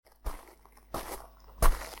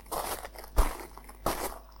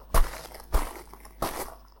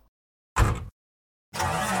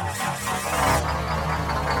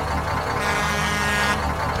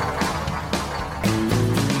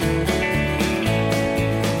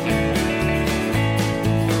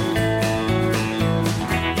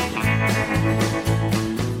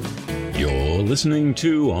listening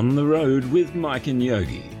to On the Road with Mike and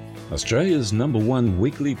Yogi, Australia's #1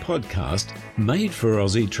 weekly podcast made for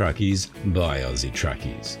Aussie truckies by Aussie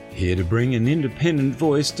truckies, here to bring an independent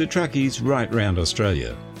voice to truckies right round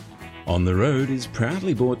Australia. On the Road is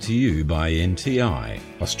proudly brought to you by NTI,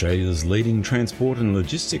 Australia's leading transport and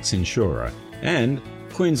logistics insurer, and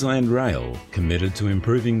Queensland Rail, committed to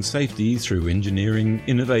improving safety through engineering,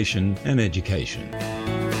 innovation and education.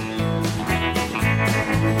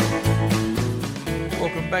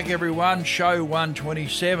 Welcome back everyone, show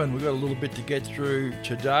 127. We've got a little bit to get through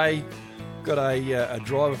today. Got a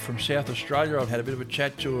driver from South Australia I've had a bit of a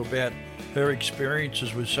chat to about her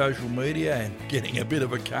experiences with social media and getting a bit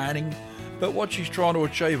of a caning, but what she's trying to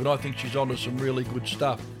achieve, and I think she's onto some really good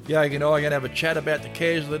stuff. Yogi and I are going to have a chat about the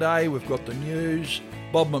cares of the day. We've got the news.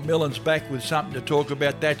 Bob McMillan's back with something to talk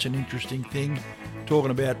about. That's an interesting thing,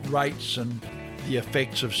 talking about rates and the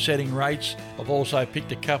effects of setting rates. I've also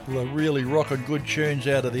picked a couple of really rocking good tunes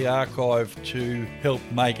out of the archive to help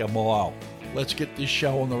make a mile. Let's get this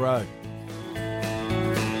show on the road.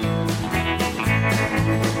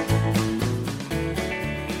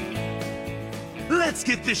 Let's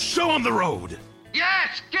get this show on the road.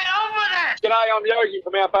 Yes, get on with it! G'day, I'm Yogi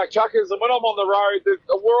from Outback Truckers, and when I'm on the road,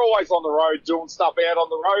 we're always on the road doing stuff out on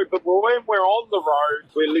the road, but when we're on the road,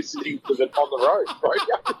 we're listening to the On the Road, right?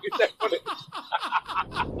 Is that what it is?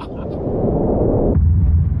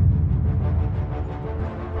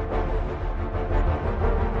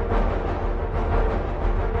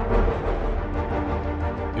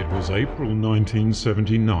 It was April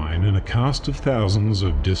 1979 and a cast of thousands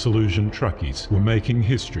of disillusioned truckies were making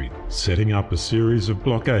history, setting up a series of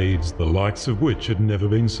blockades the likes of which had never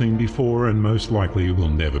been seen before and most likely will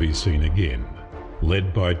never be seen again.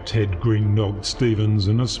 Led by Ted Green Dog Stevens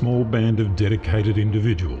and a small band of dedicated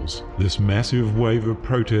individuals, this massive wave of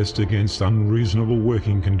protest against unreasonable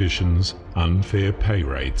working conditions, unfair pay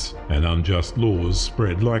rates, and unjust laws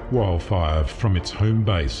spread like wildfire from its home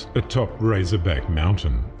base atop Razorback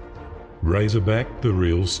Mountain. Razorback, The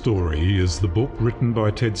Real Story is the book written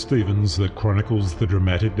by Ted Stevens that chronicles the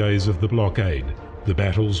dramatic days of the blockade, the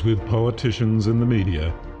battles with politicians and the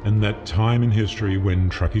media, and that time in history when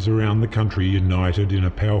truckies around the country united in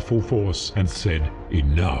a powerful force and said,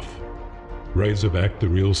 "Enough." Razorback, The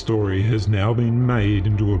Real Story has now been made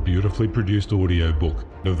into a beautifully produced audiobook,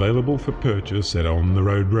 available for purchase at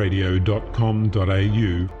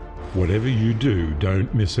ontheroadradio.com.au. Whatever you do,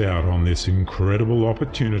 don't miss out on this incredible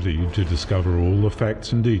opportunity to discover all the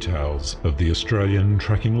facts and details of the Australian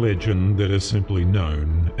trucking legend that is simply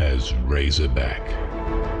known as Razorback.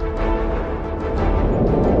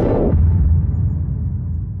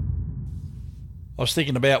 I was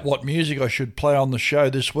thinking about what music I should play on the show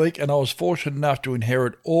this week, and I was fortunate enough to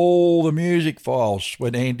inherit all the music files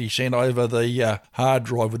when Andy sent over the hard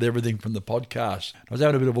drive with everything from the podcast. I was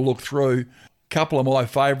having a bit of a look through. A couple of my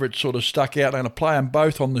favourites sort of stuck out. I'm going to play them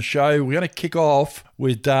both on the show. We're going to kick off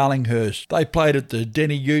with Darlinghurst. They played at the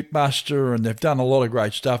Denny Ute Muster, and they've done a lot of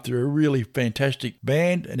great stuff. They're a really fantastic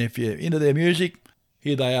band, and if you're into their music,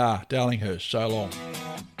 here they are, Darlinghurst. So long.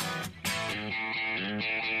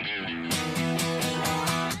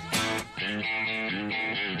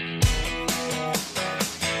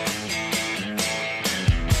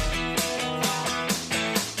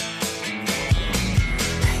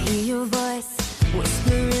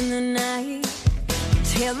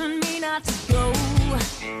 Telling me not to go,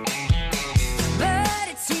 but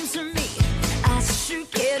it seems to me I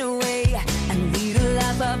should get away and lead a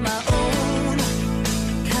life of my own,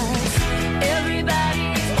 'cause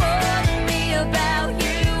everybody's warning me about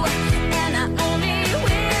you, and I only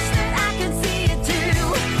wish that I could see it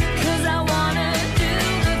too, 'cause I wanna do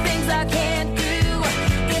the things I can't do.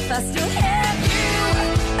 If I still have you,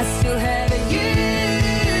 I still have you.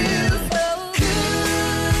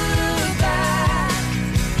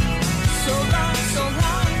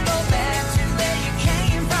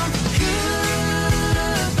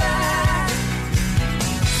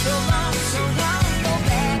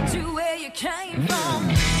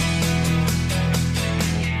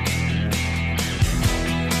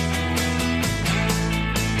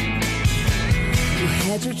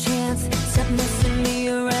 Had your chance, stop messing me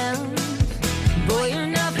around. Boy,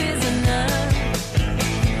 enough is enough.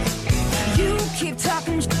 You keep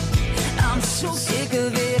talking, I'm so sick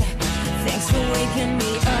of it. Thanks for waking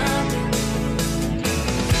me up.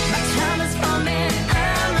 My time is coming,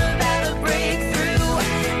 I'm about to break through.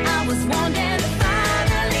 I was wondering,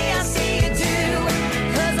 finally I see you too.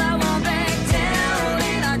 'Cause I won't back down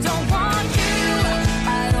and I don't want you.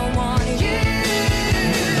 I don't want you.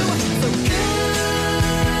 So goodbye.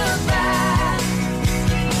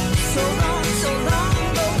 So long,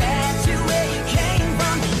 go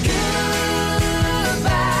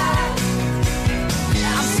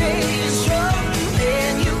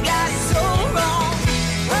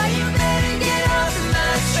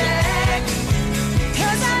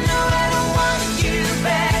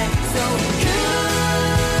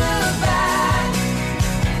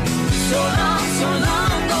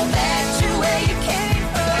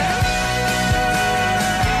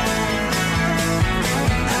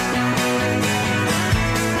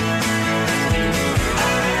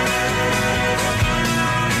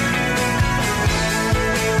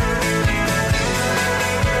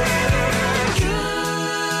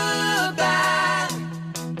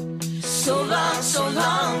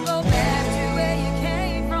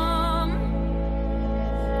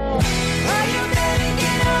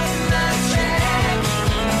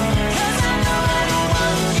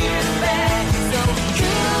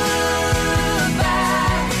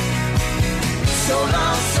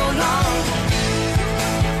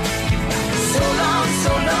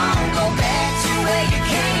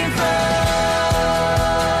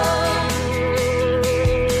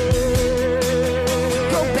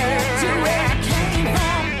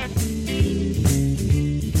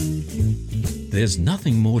There's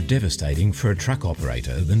nothing more devastating for a truck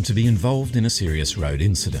operator than to be involved in a serious road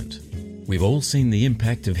incident. We've all seen the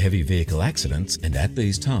impact of heavy vehicle accidents, and at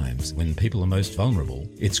these times, when people are most vulnerable,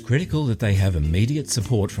 it's critical that they have immediate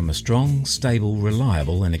support from a strong, stable,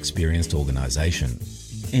 reliable and experienced organisation.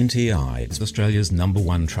 NTI is Australia's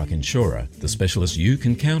 #1 truck insurer, the specialist you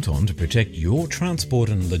can count on to protect your transport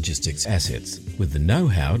and logistics assets, with the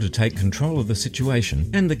know-how to take control of the situation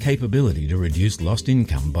and the capability to reduce lost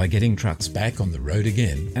income by getting trucks back on the road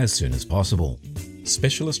again as soon as possible.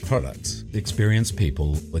 Specialist products, experienced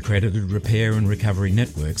people, accredited repair and recovery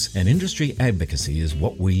networks, and industry advocacy is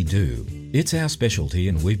what we do. It's our specialty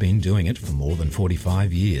and we've been doing it for more than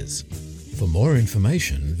 45 years. For more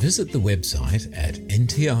information, visit the website at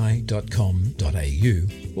nti.com.au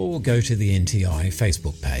or go to the NTI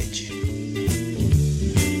Facebook page.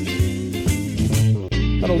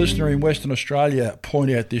 Had a listener in Western Australia point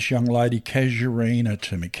out this young lady, Casuarina,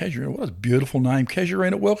 to me. Casuarina, what a beautiful name.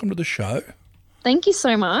 Casuarina, welcome to the show. Thank you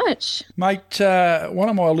so much. Mate, one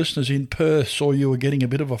of my listeners in Perth saw you were getting a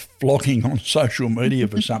bit of a flogging on social media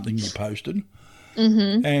for something you posted.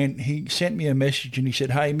 Mm-hmm. And he sent me a message and he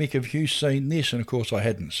said, "Hey, Mick, have you seen this?" And, of course, I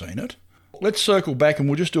hadn't seen it. Let's circle back and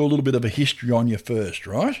we'll just do a little bit of a history on you first,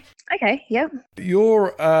 right? Okay, yep.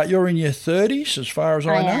 You're in your 30s, as far as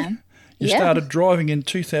I know. Am. You Yep. started driving in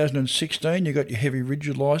 2016. You got your heavy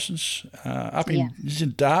rigid licence up in, is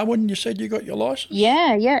it Darwin, you said you got your licence?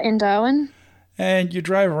 Yeah, in Darwin. And you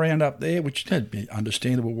drove around up there, which would be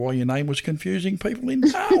understandable why your name was confusing people in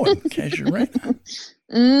Darwin, Casuarina.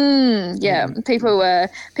 Yeah, people were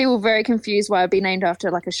very confused why I'd be named after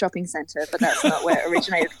like a shopping centre, but that's not where it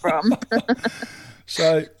originated from.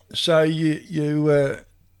 So you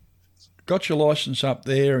got your licence up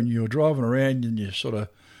there and you were driving around and you sort of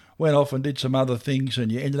went off and did some other things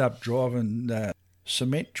and you ended up driving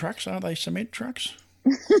cement trucks. Are they cement trucks?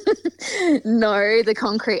 No, the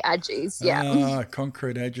concrete aggies, yeah.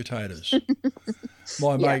 Concrete agitators.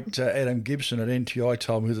 My mate Adam Gibson at NTI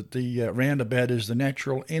told me that the roundabout is the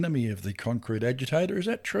natural enemy of the concrete agitator. Is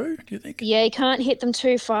that true, do you think? Yeah, you can't hit them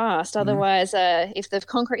too fast. Otherwise, if the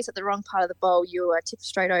concrete's at the wrong part of the bowl, you tip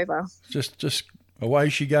straight over. Just away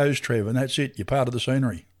she goes, Trevor, and that's it. You're part of the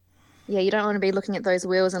scenery. Yeah, you don't want to be looking at those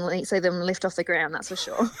wheels and see them lift off the ground, that's for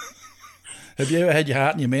sure. Have you ever had your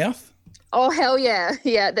heart in your mouth? Oh, hell yeah.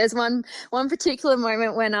 Yeah, there's one particular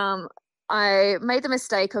moment when I made the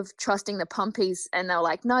mistake of trusting the pumpies and they were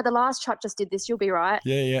like, "No, the last truck just did this, you'll be right."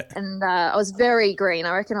 Yeah. And I was very green.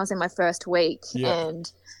 I reckon I was in my first week. Yeah. And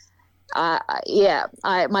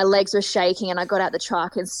my legs were shaking and I got out the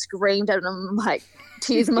truck and screamed at them, like,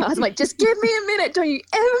 tears in my eyes. I'm like, "Just give me a minute. Don't you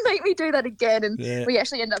ever make me do that again." And we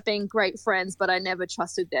actually ended up being great friends, but I never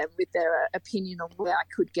trusted them with their opinion on where I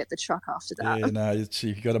could get the truck after that. Yeah, no,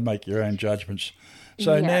 you've got to make your own judgments.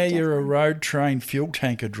 So now definitely. you're a road train fuel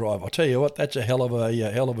tanker driver. I'll tell you what, that's a hell of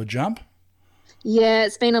a jump. Yeah,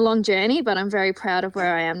 it's been a long journey, but I'm very proud of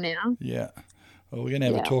where I am now. Yeah. Well, we're going to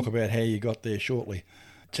have a talk about how you got there shortly.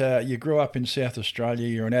 You grew up in South Australia.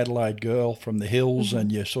 You're an Adelaide girl from the hills,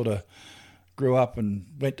 and you sort of grew up and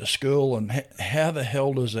went to school. And how the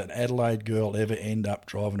hell does an Adelaide girl ever end up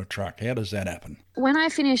driving a truck? How does that happen? When I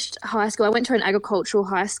finished high school, I went to an agricultural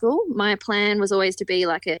high school. My plan was always to be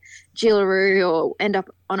like a Jillaroo or end up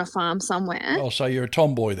on a farm somewhere. Oh, so you're a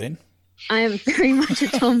tomboy then? I am very much a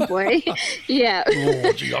tomboy. Yeah.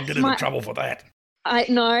 Oh, gee, I'll get into trouble for that.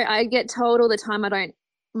 I get told all the time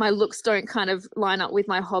my looks don't kind of line up with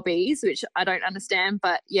my hobbies, which I don't understand.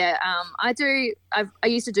 But yeah, I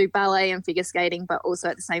used to do ballet and figure skating, but also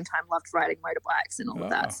at the same time loved riding motorbikes and all of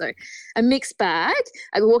that. So a mixed bag.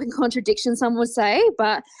 I walk in contradiction, some would say.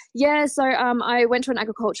 But yeah, so I went to an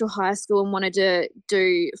agricultural high school and wanted to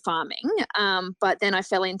do farming. But then I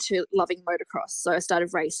fell into loving motocross. So I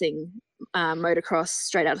started racing motocross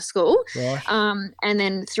straight out of school. Right. And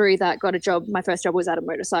then through that got a job. My first job was at a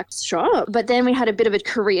motorcycle shop. But then we had a bit of a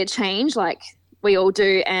career change like we all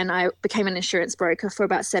do, and I became an insurance broker for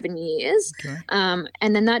about 7 years. Okay.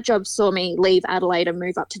 And then that job saw me leave Adelaide and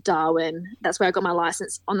move up to Darwin. That's where I got my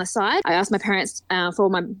license on the side. I asked my parents for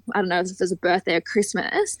my, I don't know if it was a birthday or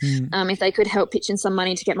Christmas, if they could help pitch in some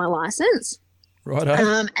money to get my license. Right.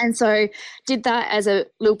 And so did that as a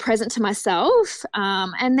little present to myself.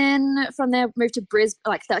 And then from there moved to Brisbane,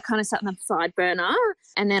 like that kind of sat on the side burner.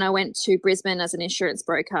 And then I went to Brisbane as an insurance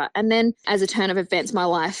broker. And then as a turn of events, my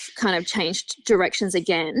life kind of changed directions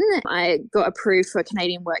again. I got approved for a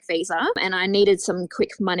Canadian work visa and I needed some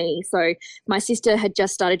quick money. So my sister had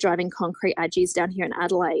just started driving concrete aggies down here in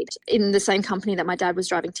Adelaide in the same company that my dad was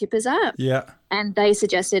driving tippers at. Yeah. And they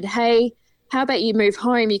suggested, hey, how about you move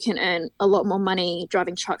home? You can earn a lot more money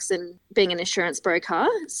driving trucks than being an insurance broker.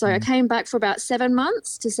 So I came back for about 7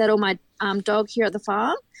 months to settle my dog here at the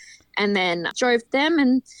farm, and then drove them.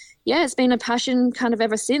 And yeah, it's been a passion kind of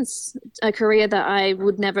ever since, a career that I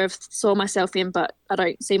would never have saw myself in, but I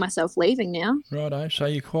don't see myself leaving now. Righto. So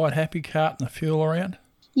you're quite happy carting the fuel around?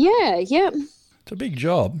 Yeah. It's a big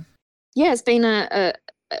job. Yeah, it's been a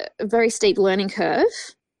very steep learning curve.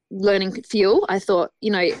 Learning fuel, I thought,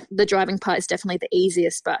 the driving part is definitely the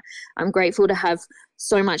easiest, but I'm grateful to have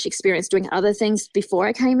so much experience doing other things before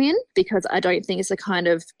I came in, because I don't think it's the kind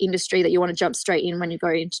of industry that you want to jump straight in when you go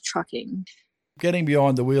into trucking. Getting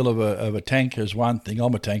behind the wheel of a tanker is one thing.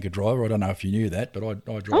 I'm a tanker driver. I don't know if you knew that, but I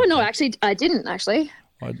drive. Oh, no, actually, I didn't actually.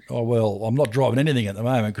 Well, I'm not driving anything at the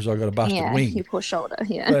moment because I've got a busted wing. Your poor shoulder,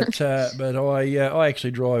 yeah. But I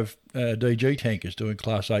actually drive DG tankers, doing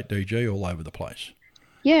Class 8 DG all over the place.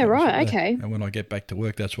 Yeah, right, okay. And when I get back to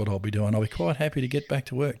work, that's what I'll be doing. I'll be quite happy to get back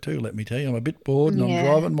to work too, let me tell you. I'm a bit bored and I'm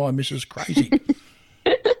driving my missus crazy.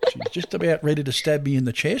 She's just about ready to stab me in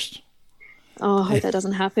the chest. Oh, I hope that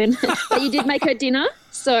doesn't happen. But you did make her dinner,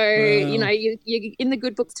 so, you're in the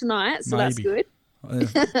good books tonight, so maybe.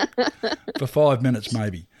 That's good. For 5 minutes,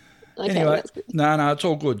 maybe. Okay, anyway, no, it's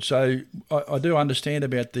all good. So I do understand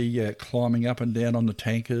about the climbing up and down on the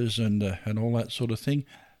tankers and all that sort of thing.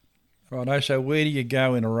 Righto, so where do you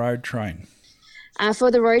go in a road train?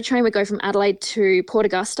 For the road train, we go from Adelaide to Port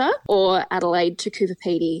Augusta or Adelaide to Coober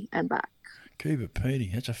Pedy and back. Coober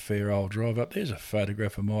Pedy, that's a fair old drive up. There's a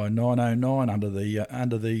photograph of my 909 under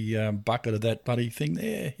the bucket of that bloody thing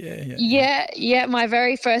there. Yeah. My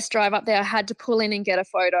very first drive up there, I had to pull in and get a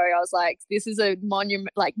photo. I was like, this is a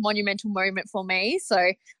monumental moment for me.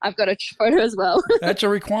 So I've got a photo as well. That's a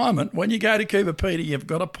requirement. When you go to Coober Pedy, you've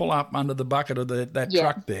got to pull up under the bucket of that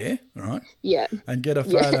truck there, right? Yeah. And get a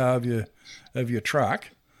photo of your truck.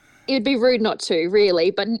 It would be rude not to,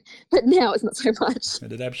 really, but now it's not so much.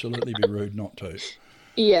 It'd absolutely be rude not to.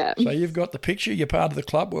 Yeah. So you've got the picture. You're part of the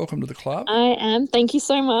club. Welcome to the club. I am. Thank you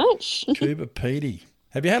so much. Coober Pedy.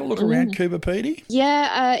 Have you had a look around Coober Pedy?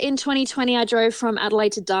 Yeah. In 2020, I drove from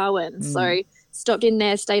Adelaide to Darwin. So stopped in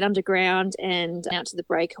there, stayed underground and out to the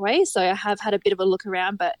breakaway. So I have had a bit of a look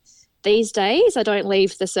around, but these days I don't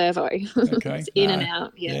leave the servo. Okay. It's in and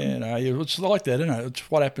out. Yeah. It's like that, isn't it?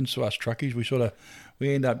 It's what happens to us truckies.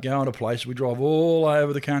 We end up going to places. We drive all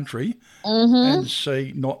over the country and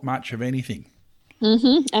see not much of anything.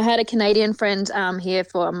 I had a Canadian friend here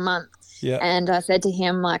for a month. Yeah. And I said to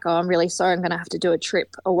him, I'm really sorry, I'm going to have to do a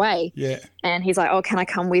trip away. Yeah. And he's like, oh, can I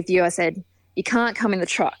come with you? I said, you can't come in the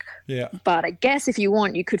truck. Yeah. But I guess if you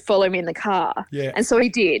want, you could follow me in the car. Yeah. And so he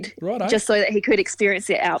did. Right. Just so that he could experience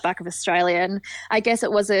the outback of Australia. And I guess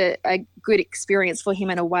it was a good experience for him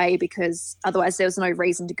in a way, because otherwise there was no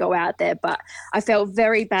reason to go out there. But I felt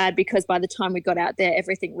very bad because by the time we got out there,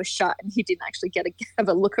 everything was shut and he didn't actually get to have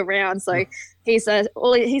a look around. So he's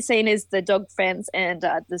all he's seen is the dog fence and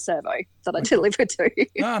the servo that I delivered to.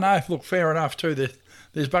 No, look, fair enough too.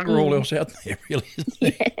 There's bugger all else out there, really, isn't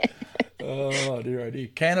there? Yeah. Oh, dear.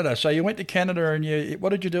 Canada. So you went to Canada and what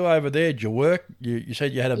did you do over there? Did you work? You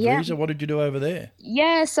said you had a visa. What did you do over there?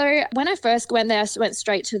 Yeah, so when I first went there, I went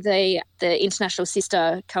straight to the international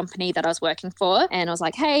sister company that I was working for. And I was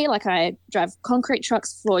like, hey, I drive concrete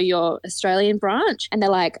trucks for your Australian branch. And they're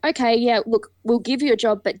like, okay, yeah, look, we'll give you a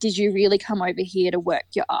job, but did you really come over here to work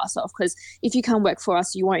your ass off? Because if you come work for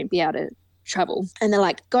us, you won't be able to travel. And they're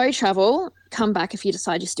like, go travel, come back if you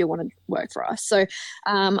decide you still want to work for us. So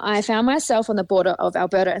I found myself on the border of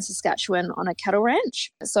Alberta and Saskatchewan on a cattle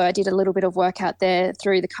ranch. So I did a little bit of work out there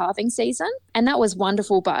through the calving season, and that was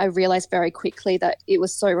wonderful. But I realized very quickly that it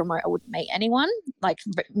was so remote I wouldn't meet anyone,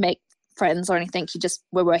 make friends or anything. You just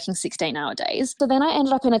were working 16-hour days. So then I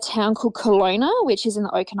ended up in a town called Kelowna, which is in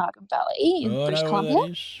the Okanagan Valley in British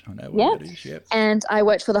Columbia. I know where that is, yep. And I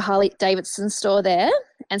worked for the Harley Davidson store there.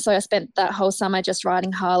 And so I spent that whole summer just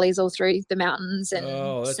riding Harleys all through the mountains and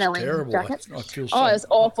selling jackets. I feel it was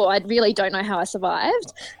awful. I really don't know how I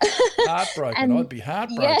survived. Heartbroken. I'd be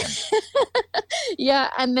heartbroken. Yeah.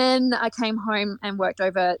 And then I came home and worked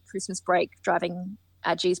over Christmas break driving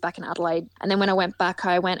Adgies back in Adelaide. And then when I went back,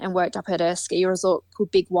 I went and worked up at a ski resort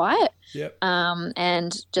called Big White. Yep.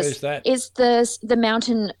 And just where's that? It's the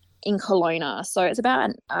mountain in Kelowna. So it's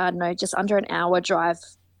about, just under an hour drive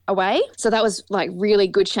away. So that was really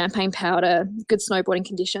good champagne powder, good snowboarding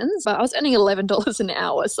conditions. But I was earning $11 an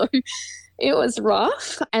hour. So it was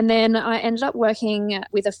rough. And then I ended up working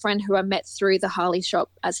with a friend who I met through the Harley shop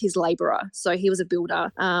as his labourer. So he was a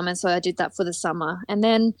builder. And so I did that for the summer. And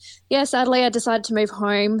then, sadly, I decided to move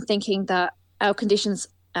home thinking that our conditions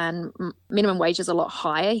and minimum wage is a lot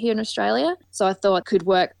higher here in Australia. So I thought I could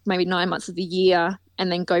work maybe 9 months of the year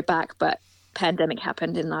and then go back, but pandemic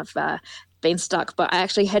happened and I've been stuck. But I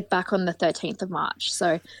actually head back on the 13th of March,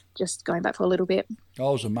 so just going back for a little bit. I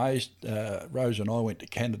was amazed. Rose and I went to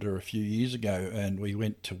Canada a few years ago, and we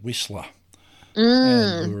went to Whistler,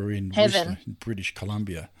 and we were in heaven. Whistler, in British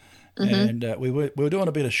Columbia. And we were doing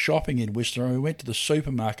a bit of shopping in Whistler, and we went to the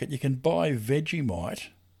supermarket. You can buy Vegemite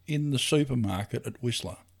in the supermarket at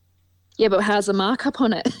Whistler. Yeah, but how's the markup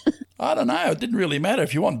on it? I don't know. It didn't really matter.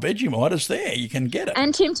 If you want Vegemite, it's there. You can get it.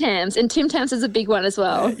 And Tim Tams. And Tim Tams is a big one as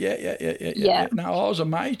well. Yeah. No, I was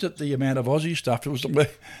amazed at the amount of Aussie stuff. It was,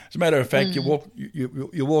 as a matter of fact, you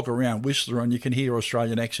walk around Whistler and you can hear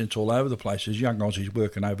Australian accents all over the place. There's young Aussies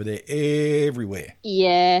working over there everywhere.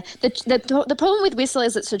 Yeah. The problem with Whistler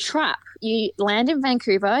is it's a trap. You land in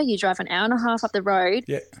Vancouver, you drive an hour and a half up the road,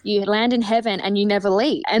 you land in heaven and you never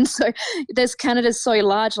leave. And so Canada's so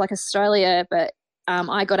large like Australia, but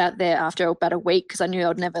I got out there after about a week because I knew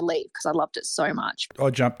I'd never leave because I loved it so much. I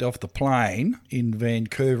jumped off the plane in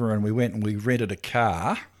Vancouver and we went and we rented a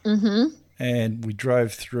car and we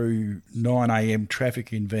drove through 9 a.m.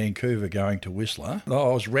 traffic in Vancouver going to Whistler. I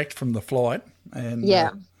was wrecked from the flight. And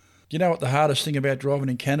you know what the hardest thing about driving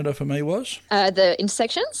in Canada for me was? The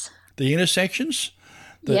intersections? The intersections.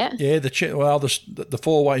 The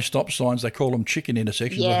four-way stop signs, they call them chicken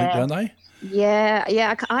intersections, I think, don't they?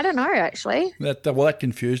 Yeah. I don't know, actually. That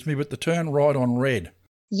confused me, but the turn right on red.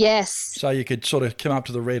 Yes. So you could sort of come up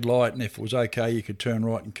to the red light, and if it was okay, you could turn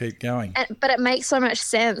right and keep going. But it makes so much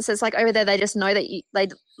sense. It's like over there, they just know that they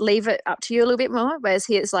leave it up to you a little bit more, whereas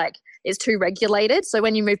here it's like it's too regulated. So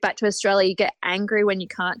when you move back to Australia, you get angry when you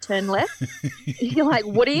can't turn left. You're like,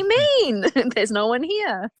 what do you mean? There's no one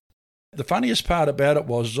here. The funniest part about it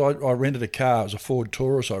was I rented a car. It was a Ford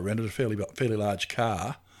Taurus. I rented a fairly large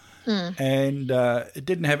car. And it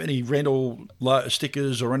didn't have any rental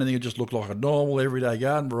stickers or anything. It just looked like a normal everyday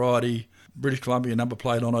garden variety British Columbia number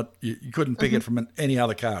plate on it. You couldn't pick it from any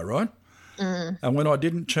other car, right? And when I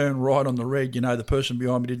didn't turn right on the red, the person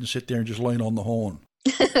behind me didn't sit there and just lean on the horn.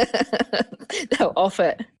 They'll off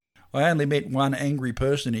it. I only met one angry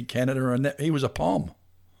person in Canada, and he was a POM.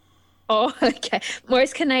 Oh, okay.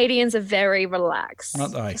 Most Canadians are very relaxed.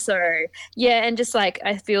 Aren't they? So, yeah, and just like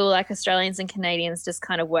I feel like Australians and Canadians just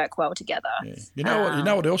kind of work well together. Yeah. You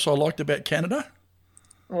know what else I liked about Canada?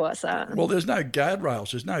 What's that? Well, there's no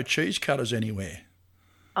guardrails. There's no cheese cutters anywhere.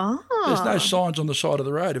 Oh. There's no signs on the side of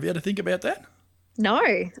the road. Have you had to think about that? No,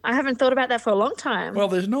 I haven't thought about that for a long time. Well,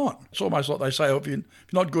 there's not. It's almost like they say, if you're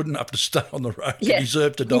not good enough to stay on the road, you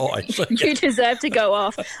deserve to die. You deserve to go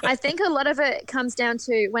off. I think a lot of it comes down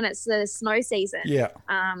to when it's the snow season. Yeah.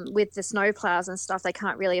 With the snow plows and stuff, they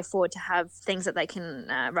can't really afford to have things that they can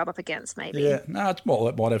rub up against, maybe. Yeah, that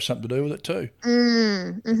might have something to do with it too.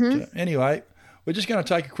 But, anyway, we're just going to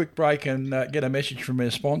take a quick break and get a message from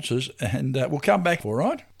our sponsors, and we'll come back, all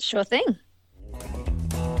right? Sure thing.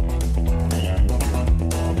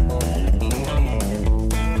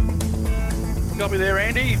 Got me there,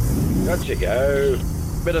 Andy? Gotcha, go.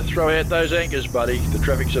 Better throw out those anchors, buddy. The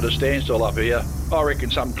traffic's at a standstill up here. I reckon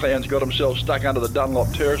some clown's got himself stuck under the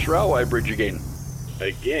Dunlop Terrace Railway Bridge again.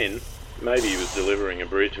 Again? Maybe he was delivering a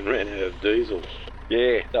bridge and ran out of diesel.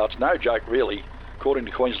 Yeah, no, it's no joke, really. According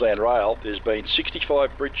to Queensland Rail, there's been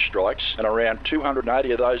 65 bridge strikes and around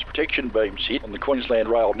 280 of those protection beams hit on the Queensland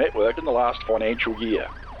Rail network in the last financial year.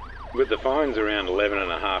 With the fines around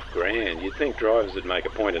 $11.5 grand, you'd think drivers would make a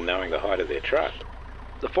point of knowing the height of their truck.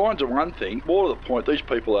 The fines are one thing. More to the point, these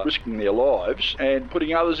people are risking their lives and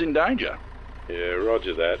putting others in danger. Yeah,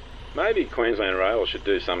 roger that. Maybe Queensland Rail should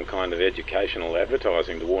do some kind of educational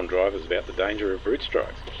advertising to warn drivers about the danger of bridge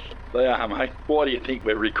strikes. They are, mate. Why do you think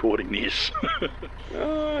we're recording this?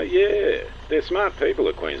 Oh, yeah. They're smart people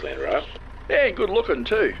at Queensland Rail. Yeah, good looking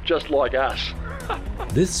too, just like us.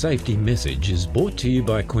 This safety message is brought to you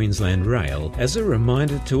by Queensland Rail as a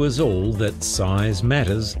reminder to us all that size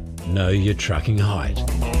matters. Know your trucking height.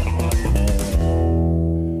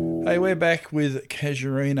 Hey, we're back with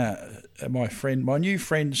Casuarina, my new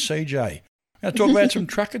friend CJ. Now talk about some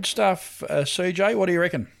trucking stuff, CJ. What do you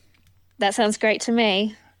reckon? That sounds great to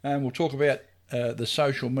me. And we'll talk about the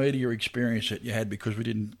social media experience that you had, because we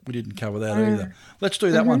didn't cover that either. Let's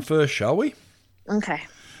do that one first, shall we? Okay.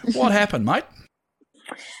 What happened, mate?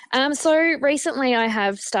 So recently I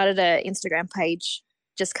have started an Instagram page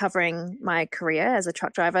just covering my career as a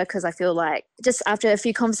truck driver, because I feel like just after a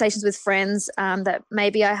few conversations with friends that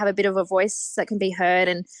maybe I have a bit of a voice that can be heard.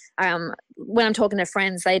 And when I'm talking to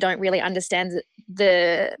friends, they don't really understand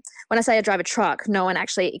when I say I drive a truck, no one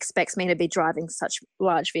actually expects me to be driving such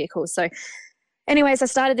large vehicles. So anyways, I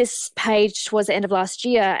started this page towards the end of last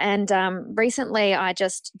year, and recently I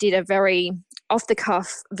just did a very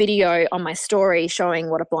off-the-cuff video on my story showing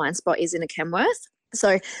what a blind spot is in a Kenworth.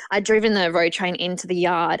 So I'd driven the road train into the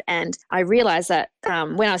yard, and I realised that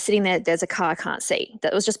when I was sitting there, there's a car I can't see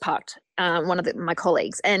that was just parked, one of my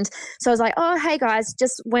colleagues. And so I was like, oh, hey, guys,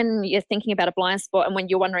 just when you're thinking about a blind spot and when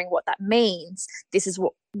you're wondering what that means, this is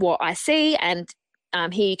what I see, and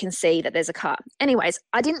here you can see that there's a car. Anyways,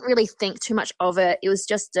 I didn't really think too much of it. It was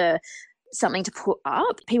just something to put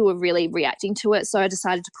up. People were really reacting to it, so I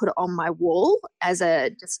decided to put it on my wall so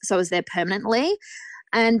it was there permanently.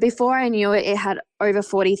 And before I knew it, it had over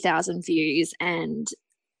 40,000 views, and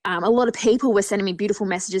a lot of people were sending me beautiful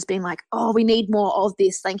messages being like, oh, we need more of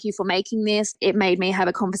this. Thank you for making this. It made me have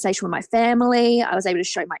a conversation with my family. I was able to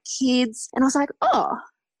show my kids, and I was like, oh,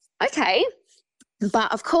 okay.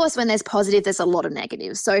 But of course, when there's positive, there's a lot of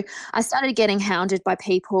negative. So I started getting hounded by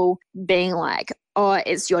people being like, oh,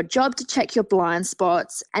 it's your job to check your blind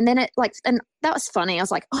spots. And then and that was funny. I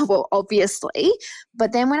was like, oh, well, obviously.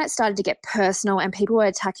 But then when it started to get personal and people were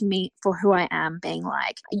attacking me for who I am, being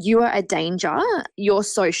like, you are a danger. You're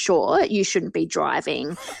so short. You shouldn't be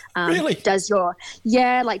driving. Really? Does your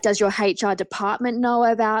HR department know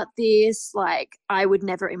about this? Like, I would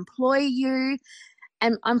never employ you.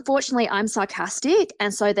 And unfortunately, I'm sarcastic.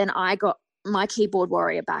 And so then I got my keyboard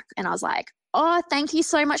warrior back, and I was like, oh, thank you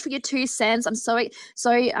so much for your 2 cents. I'm so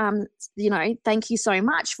thank you so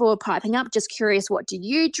much for piping up. Just curious, what do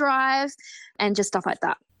you drive? And just stuff like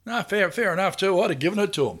that. No, fair enough too. I'd have given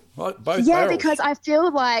it to them. Both yeah, barrels. because I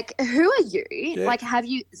feel like, who are you? Yeah. Like, have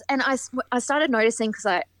you? And I started noticing, because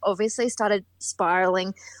I obviously started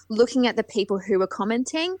spiraling, looking at the people who were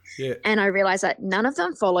commenting. Yeah. And I realized that none of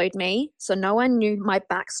them followed me. So no one knew my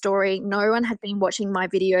backstory. No one had been watching my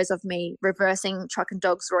videos of me reversing truck and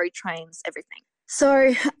dogs, road trains, everything.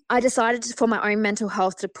 So I decided for my own mental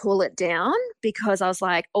health to pull it down, because I was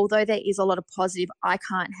like, although there is a lot of positive, I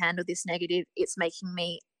can't handle this negative. It's making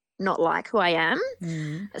me not like who I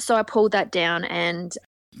am. So I pulled that down. And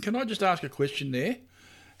can I just ask a question there?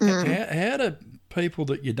 Mm. How do people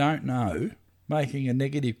that you don't know making a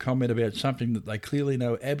negative comment about something that they clearly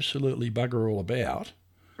know absolutely bugger all about,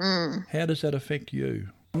 how does that affect you?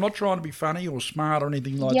 I'm not trying to be funny or smart or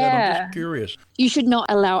anything like that. I'm just curious. You should not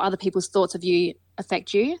allow other people's thoughts of you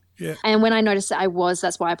affect you. Yeah. And when I noticed that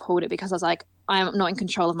that's why I pulled it, because I was like, I'm not in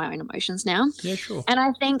control of my own emotions now. Yeah, sure. And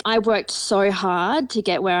I think I worked so hard to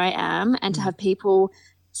get where I am, and to have people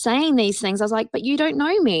saying these things, I was like, but you don't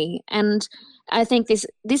know me. And I think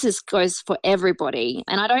this goes for everybody,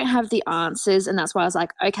 and I don't have the answers. And that's why I was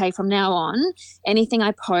like, okay, from now on, anything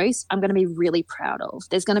I post, I'm going to be really proud of.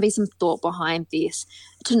 There's going to be some thought behind this,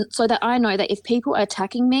 so that I know that if people are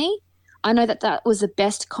attacking me, I know that was the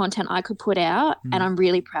best content I could put out, and I'm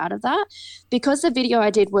really proud of that. Because the video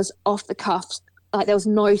I did was off the cuff, like there was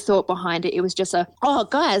no thought behind it. It was just oh,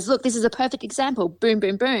 guys, look, this is a perfect example. Boom,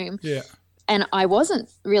 boom, boom. Yeah. And I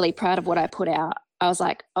wasn't really proud of what I put out. I was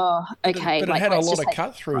like, oh, okay. But it had a lot of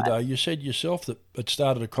cut through, though. You said yourself that it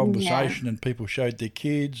started a conversation and people showed their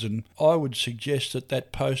kids, and I would suggest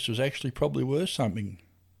that post was actually probably worth something.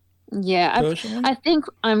 Yeah, I think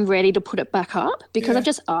I'm ready to put it back up, because I've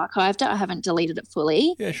just archived it. I haven't deleted it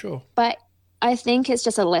fully. Yeah, sure. But I think it's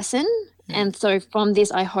just a lesson. Yeah. And so from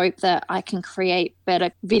this, I hope that I can create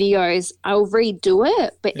better videos. I'll redo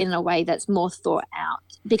it, but in a way that's more thought out.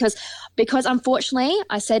 Because unfortunately,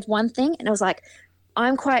 I said one thing and it was like,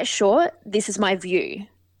 I'm quite short. This is my view.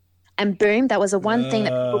 And boom, that was the one thing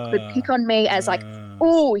that people could pick on me as like,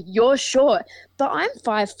 oh, you're short. But I'm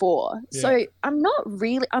 5'4". Yeah. So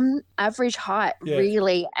I'm average height,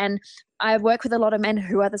 really. And I work with a lot of men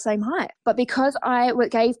who are the same height. But because I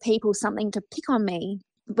gave people something to pick on me,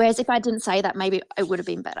 whereas if I didn't say that, maybe it would have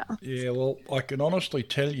been better. Yeah, well, I can honestly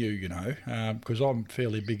tell you, because I'm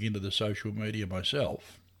fairly big into the social media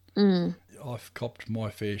myself, I've copped my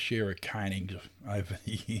fair share of canings over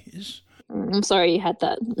the years. I'm sorry you had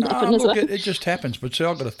that. Look, it just happens. But see,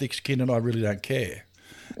 I've got a thick skin and I really don't care.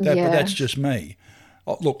 But that's just me.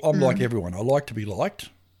 Look, I'm like everyone. I like to be liked.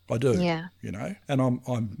 I do. Yeah. And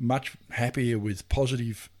I'm much happier with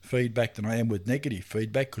positive feedback than I am with negative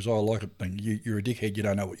feedback, because I like it. You're a dickhead. You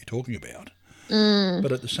don't know what you're talking about.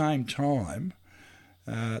 But at the same time,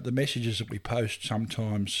 the messages that we post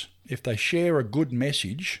sometimes, if they share a good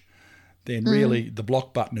message, then really the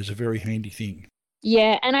block button is a very handy thing.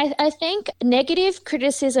 Yeah, and I think negative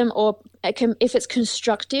criticism, or if it's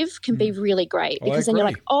constructive, can be really great, because then you're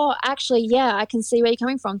like, oh, actually, yeah, I can see where you're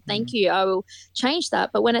coming from. Thank you. I will change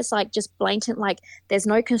that. But when it's like just blatant, like there's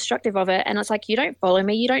no constructive of it, and it's like, you don't follow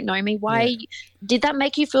me, you don't know me. Why did that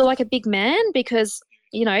make you feel like a big man? Because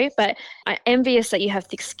you know, but I'm envious that you have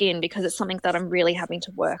thick skin because it's something that I'm really having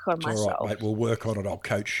to work on It's myself. all right, mate. We'll work on it. I'll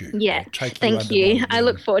coach you. Yeah, I'll take thank under you. my I wing.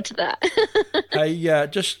 look forward to that. Hey,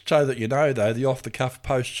 just so that you know, though, the off-the-cuff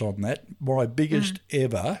posts on that, my biggest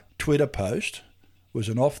ever Twitter post was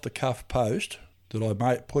an off-the-cuff post that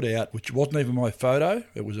I put out, which wasn't even my photo.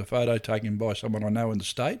 It was a photo taken by someone I know in the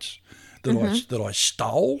States that I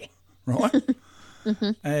stole, right?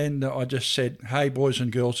 And I just said, hey, boys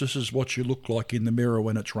and girls, this is what you look like in the mirror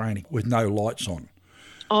when it's raining with no lights on.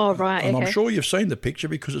 Oh, right. And okay. I'm sure you've seen the picture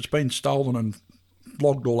because it's been stolen and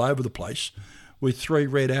blogged all over the place with 3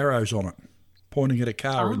 red arrows on it, pointing at a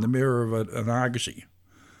car in the mirror of an Argosy.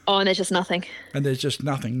 Oh, and there's just nothing. And there's just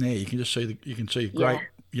nothing there. You can just see a great,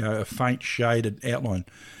 a faint shaded outline.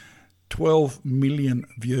 12 million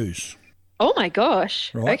views. Oh my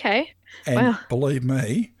gosh. Right? Okay. And wow. believe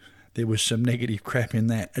me, there was some negative crap in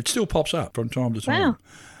that. It still pops up from time to time. Wow.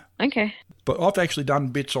 Okay. But I've actually done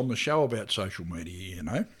bits on the show about social media, you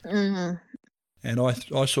know. Mm-hmm. And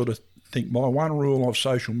I sort of think my one rule of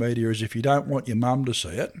social media is if you don't want your mum to see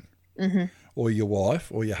it, or your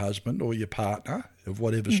wife, or your husband, or your partner, of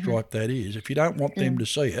whatever stripe that is, if you don't want them to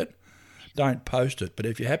see it, don't post it. But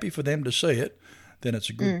if you're happy for them to see it, then it's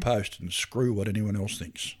a good post and screw what anyone else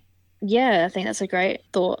thinks. Yeah, I think that's a great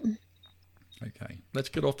thought. Okay, let's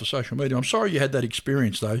get off the social media. I'm sorry you had that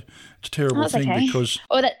experience, though. It's a terrible That's thing okay. because,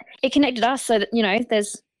 Or that it connected us so that, you know,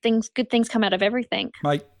 there's good things come out of everything.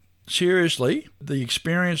 mate, seriously, the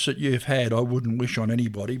experience that you've had, I wouldn't wish on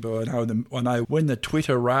anybody, but I know when the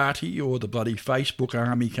Twitterati or the bloody Facebook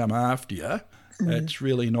army come after you, it's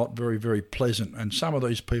really not very, very pleasant. And some of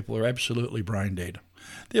these people are absolutely brain dead.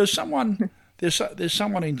 There's someone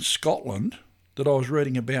in Scotland that I was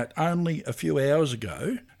reading about only a few hours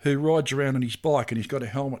ago who rides around on his bike and he's got a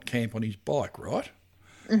helmet camp on his bike, right?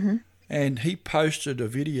 And he posted a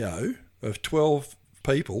video of 12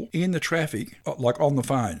 people in the traffic, like on the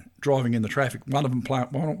phone, driving in the traffic. One of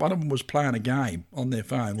them was playing a game on their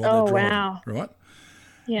phone while they're driving, right?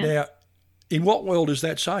 Yeah. Now, in what world is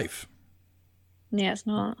that safe? Yeah, it's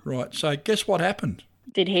not. Right, so guess what happened?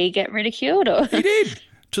 Did he get ridiculed? Or? He did,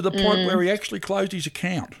 to the point where he actually closed his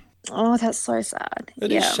account. Oh, that's so sad.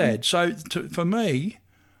 It is sad. So for me,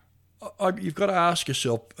 you've got to ask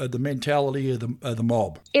yourself the mentality of the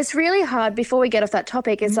mob. It's really hard. Before we get off that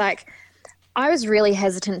topic, it's like I was really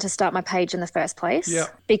hesitant to start my page in the first place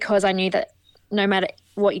because I knew that no matter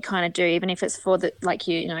what you kind of do, even if it's for the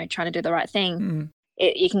you know, trying to do the right thing,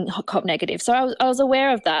 you can cop negative. So I was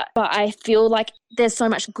aware of that, but I feel like there's so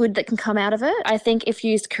much good that can come out of it. I think if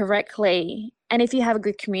used correctly, and if you have a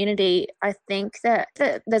good community, I think that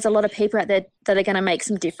there's a lot of people out there that are going to make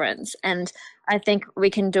some difference. And I think we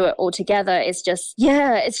can do it all together. It's just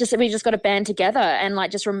that we just got to band together and like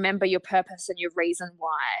just remember your purpose and your reason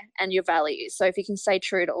why and your values. So if you can stay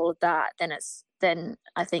true to all of that, then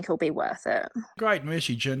I think it'll be worth it. Great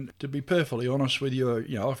message. And to be perfectly honest with you,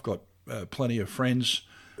 I've got plenty of friends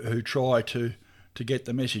who try to get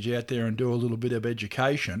the message out there and do a little bit of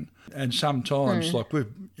education. And sometimes, like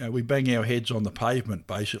we bang our heads on the pavement,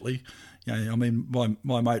 basically. I mean,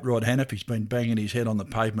 my mate Rod Hannafy's been banging his head on the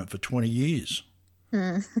pavement for 20 years.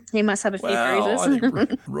 He must have a few bruises.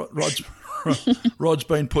 I think Rod's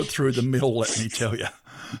been put through the mill, let me tell you.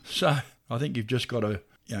 So I think you've just got to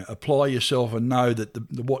apply yourself and know that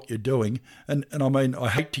what you're doing. And I mean, I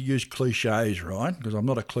hate to use cliches, right? Because I'm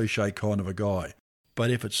not a cliche kind of a guy.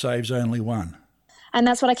 But if it saves only one. And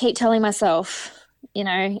that's what I keep telling myself, you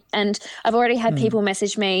know. And I've already had people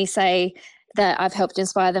message me say that I've helped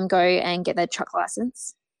inspire them go and get their truck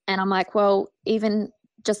license. And I'm like, well, even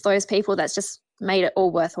just those people, that's just made it all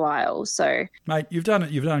worthwhile. So, mate, you've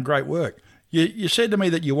done great work. You said to me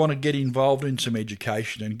that you want to get involved in some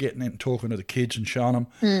education and getting out and talking to the kids and showing them.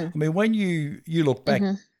 I mean, when you look back,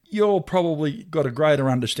 you're probably got a greater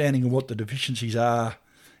understanding of what the deficiencies are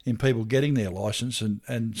in people getting their licence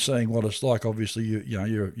and seeing what it's like. Obviously,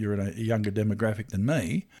 you're in a younger demographic than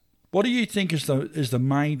me. What do you think is the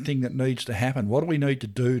main thing that needs to happen? What do we need to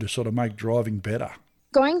do to sort of make driving better?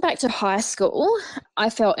 Going back to high school, I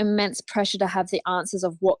felt immense pressure to have the answers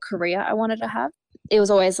of what career I wanted to have. It was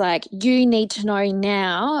always like, you need to know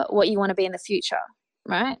now what you want to be in the future,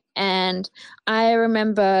 right? And I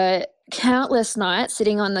remember countless nights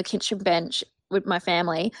sitting on the kitchen bench with my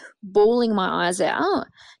family, bawling my eyes out,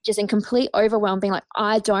 just in complete overwhelm, being like,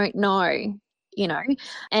 I don't know, you know.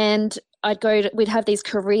 And we'd have these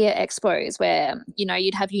career expos where, you know,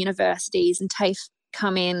 you'd have universities and TAFE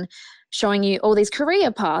come in showing you all these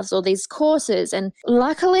career paths, all these courses. And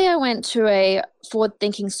luckily I went to a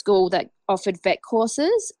forward-thinking school that offered vet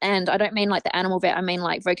courses, and I don't mean like the animal vet, I mean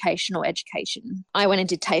like vocational education. I went and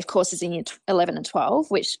did TAFE courses in year 11 and 12,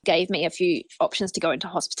 which gave me a few options to go into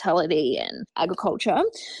hospitality and agriculture.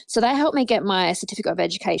 So that helped me get my certificate of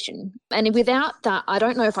education. And without that, I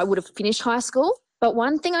don't know if I would have finished high school. But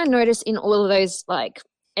one thing I noticed in all of those like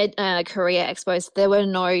career expos, there were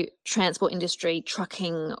no transport industry,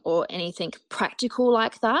 trucking or anything practical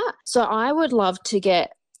like that. So I would love to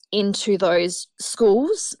get into those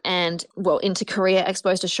schools and into career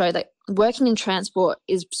expos to show that working in transport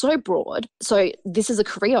is so broad. So this is a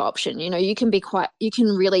career option. You know, you can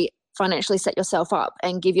really financially set yourself up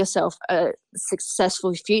and give yourself a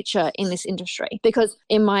successful future in this industry. Because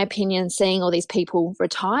in my opinion, seeing all these people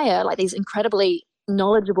retire, like these incredibly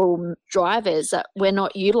knowledgeable drivers, that we're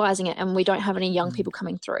not utilizing it and we don't have any young people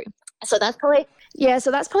coming through. So that's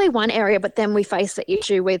probably one area. But then we face the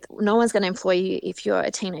issue with no one's going to employ you if you're a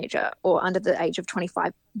teenager or under the age of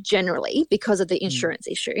 25 generally, because of the insurance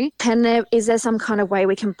issue. Is there some kind of way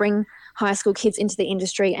we can bring high school kids into the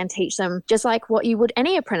industry and teach them just like what you would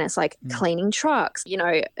any apprentice, like cleaning trucks,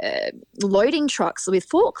 loading trucks with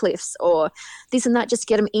forklifts or this and that, just to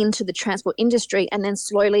get them into the transport industry. And then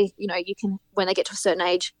slowly, you can, when they get to a certain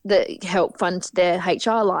age, help fund their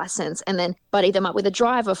HR license and then buddy them up with a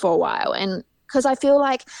driver for a while. And because I feel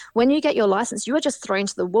like when you get your license, you are just thrown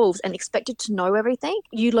to the wolves and expected to know everything.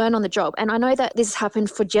 You learn on the job. And I know that this has happened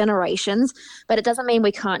for generations, but it doesn't mean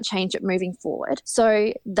we can't change it moving forward.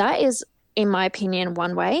 So that is, in my opinion,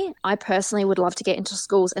 one way. I personally would love to get into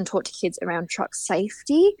schools and talk to kids around truck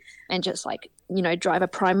safety and just drive a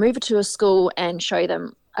prime mover to a school and show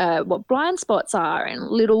them what blind spots are and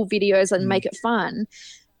little videos and make it fun.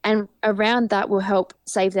 And around that will help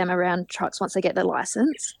save them around trucks once they get their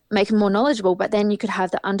license, make them more knowledgeable. But then you could have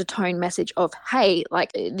the undertone message of, hey,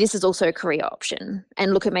 like this is also a career option.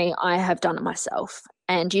 And look at me, I have done it myself.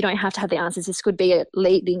 And you don't have to have the answers. This could be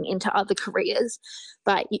leading into other careers.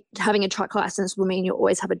 But having a truck license will mean you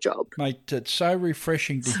always have a job. Mate, it's so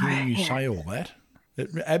refreshing to hear you say all that. It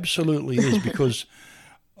absolutely is, because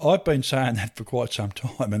I've been saying that for quite some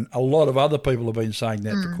time, and a lot of other people have been saying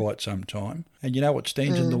that for quite some time. And you know what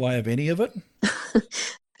stands in the way of any of it?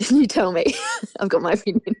 You tell me. I've got my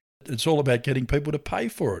opinion. It's all about getting people to pay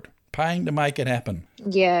for it, paying to make it happen.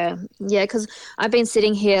 Yeah, because I've been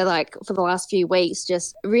sitting here for the last few weeks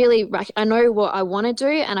just really, I know what I want to do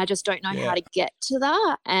and I just don't know how to get to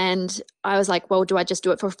that. And I was like, well, do I just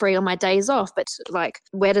do it for free on my days off? But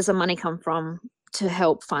where does the money come from to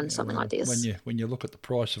help fund something like this? When you look at the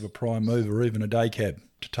price of a prime mover or even a day cab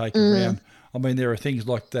to take it around, I mean, there are things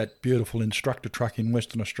like that beautiful instructor truck in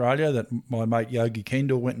Western Australia that my mate Yogi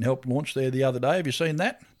Kendall went and helped launch there the other day. Have you seen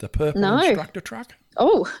that? The purple instructor truck?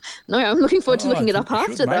 Oh, no, I'm looking forward to looking it up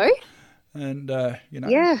after, though. And,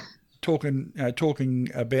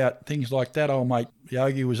 talking about things like that, old mate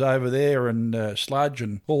Yogi was over there and Sludge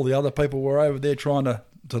and all the other people were over there trying to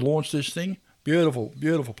launch this thing. Beautiful,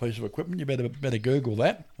 beautiful piece of equipment. You better Google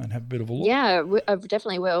that and have a bit of a look. Yeah, I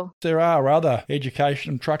definitely will. There are other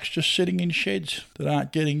education trucks just sitting in sheds that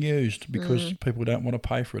aren't getting used because people don't want to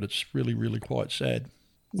pay for it. It's really, really quite sad.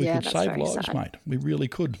 We could save lives, mate. We really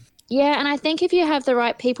could. Yeah, and I think if you have the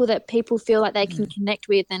right people that people feel like they can connect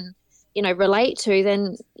with and, relate to,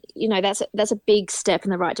 then, that's a big step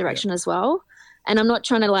in the right direction as well. And I'm not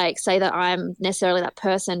trying to say that I'm necessarily that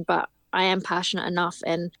person, but I am passionate enough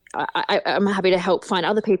and I'm happy to help find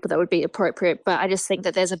other people that would be appropriate. But I just think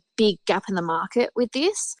that there's a big gap in the market with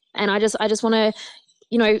this. And I just want to,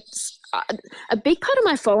 a big part of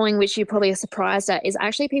my following, which you probably are surprised at, is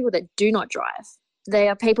actually people that do not drive. They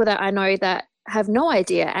are people that I know that have no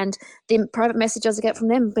idea. And the private messages I get from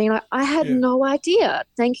them being like, I had no idea.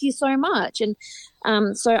 Thank you so much.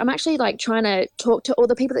 And so I'm actually trying to talk to all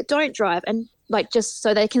the people that don't drive and just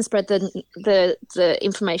so they can spread the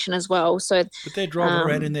information as well. So, but they're driving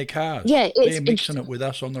around in their cars. Yeah, they're mixing it with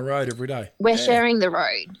us on the road every day. We're sharing the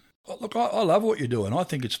road. Look, I love what you're doing. I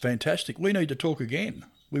think it's fantastic. We need to talk again.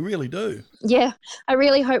 We really do. Yeah, I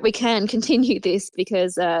really hope we can continue this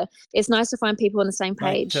because it's nice to find people on the same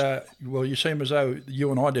page. Well, you seem as though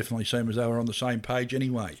you and I definitely seem as though we're on the same page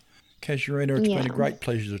anyway. Casuarina, it's been a great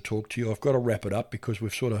pleasure to talk to you. I've got to wrap it up because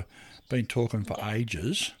we've sort of been talking for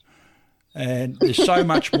ages. And there's so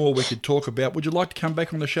much more we could talk about. Would you like to come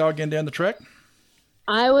back on the show again down the track?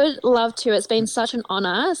 I would love to. It's been such an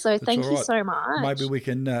honour. So thank you so much. Maybe we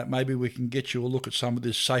can get you a look at some of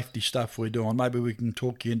this safety stuff we're doing. Maybe we can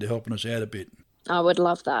talk you into helping us out a bit. I would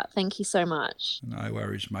love that. Thank you so much. No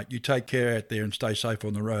worries, mate. You take care out there and stay safe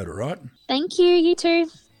on the road, all right? Thank you. You too.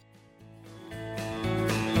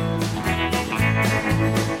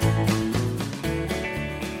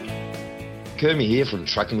 Kermie here from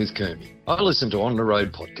Trucking with Kermie. I listen to On the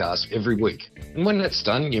Road podcast every week. And when that's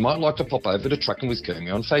done, you might like to pop over to Trucking with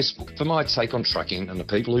Kermie on Facebook for my take on trucking and the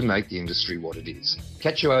people who make the industry what it is.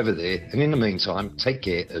 Catch you over there, and in the meantime, take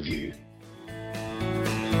care of you.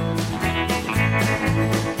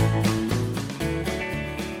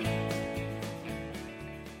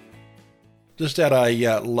 Just had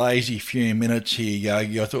a lazy few minutes here,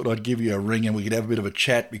 Yogi. I thought I'd give you a ring and we could have a bit of a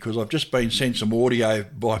chat because I've just been sent some audio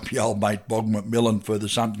by my old mate Bog McMillan for the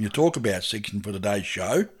Something You Talk About section for today's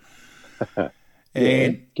show.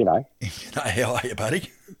 And G'day. G'day, how are you,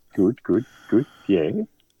 buddy? Good, yeah.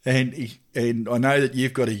 And I know that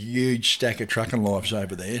you've got a huge stack of trucking lives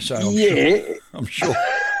over there, so I'm sure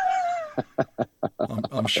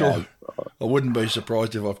I'm sure I wouldn't be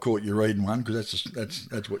surprised if I've caught you reading one because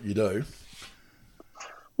that's what you do.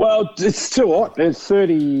 Well, it's too hot. It's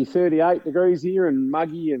 30, 38 degrees here and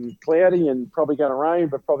muggy and cloudy and probably going to rain,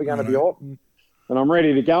 but probably going to be hot. And I'm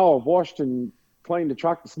ready to go. I've washed and cleaned the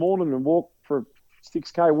truck this morning and walked for a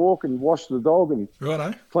 6K walk and washed the dog and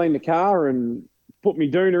cleaned the car and put me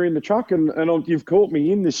doona in the truck. And you've caught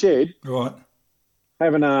me in the shed. Right.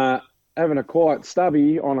 Having a quiet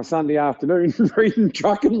stubby on a Sunday afternoon reading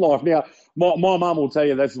Trucking Life. Now, my mum will tell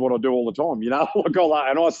you that's what I do all the time, you know.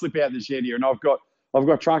 And I slip out the shed here and I've got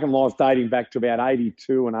Trucking Life dating back to about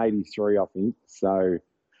 82 and 83, I think. So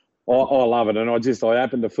I love it. And I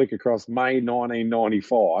happened to flick across May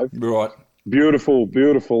 1995. Right. Beautiful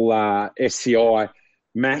SCI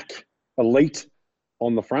Mac Elite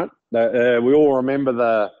on the front. We all remember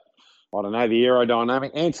the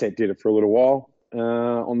aerodynamic. Ansett did it for a little while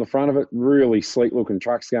on the front of it. Really sleek-looking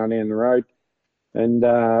trucks going down the road. And,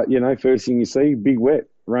 first thing you see, big wet.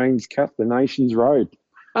 Rains cut the nation's road.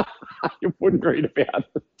 You wouldn't read about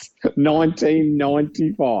it.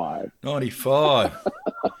 1995. 95.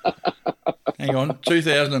 Hang on.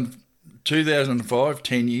 2005,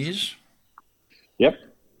 10 years. Yep.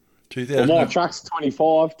 2000. Well, my truck's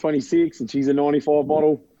 25, 26, and she's a 95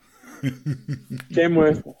 model.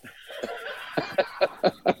 Kenworth.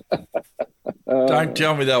 Don't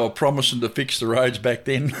tell me they were promising to fix the roads back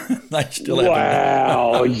then. They still haven't.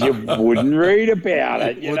 Wow, you wouldn't read about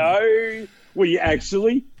it, you know. Well, you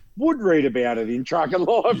actually would read about it in Trucking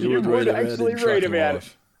Life. You would actually read about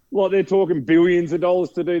it. Well, they're talking billions of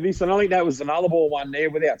dollars to do this. And I think that was another ball one there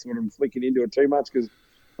without sort of flicking into it too much because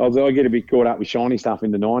I get a bit caught up with shiny stuff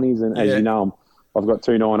in the 90s. And as you know, I've got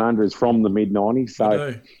two 900s from the mid-90s.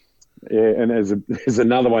 So, and there's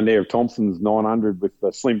another one there of Thompson's 900 with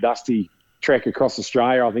the Slim Dusty trek across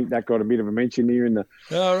Australia. I think that got a bit of a mention here in the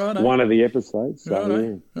one of the episodes.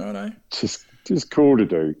 So, just cool to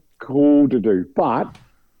do. But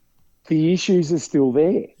the issues are still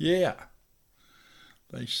there. Yeah.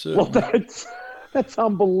 They certainly. Well, that's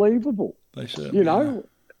unbelievable. They certainly. You know,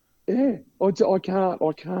 I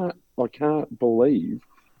can't believe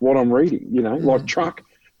what I'm reading. You know, like truck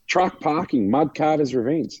parking, mud carters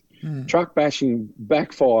revenge, truck bashing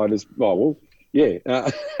backfired as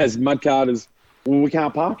as mud carters. Well, we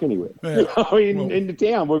can't park anywhere. Yeah. You know, in the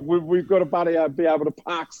town, we've got to be able to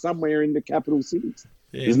park somewhere in the capital cities.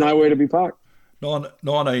 Yeah. There's nowhere to be parked.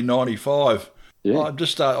 1995. Yeah. I've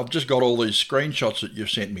just got all these screenshots that you've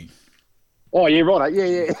sent me. Oh, yeah, right.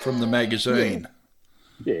 Yeah. From the magazine.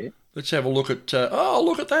 Yeah. Let's have a look at.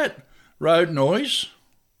 Look at that. Road noise.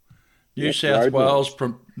 New South Wales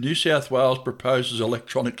proposes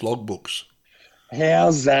electronic logbooks.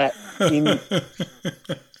 How's that?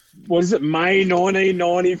 What is it? May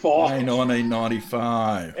 1995. May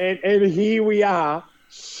 1995. And here we are,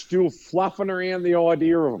 still fluffing around the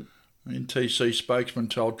idea of them. NTC spokesman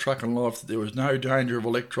told Trucking Life that there was no danger of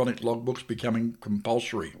electronic logbooks becoming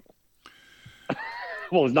compulsory.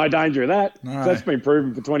 Well, there's no danger of that. No. That's been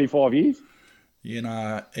proven for 25 years.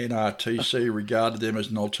 NRTC regarded them as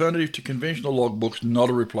an alternative to conventional logbooks, not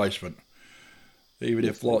a replacement. Even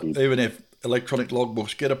if electronic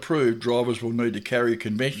logbooks get approved, drivers will need to carry a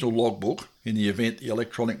conventional logbook in the event the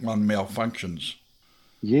electronic one malfunctions.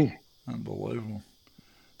 Yeah. Unbelievable.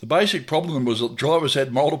 The basic problem was that drivers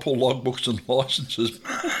had multiple logbooks and licences.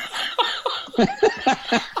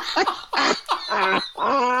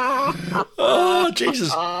 Oh,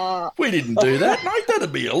 Jesus. We didn't do that, mate.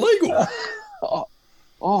 That'd be illegal.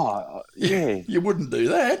 Yeah. You wouldn't do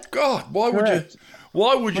that. God, why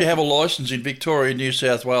would you have a licence in Victoria, New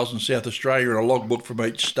South Wales and South Australia and a logbook from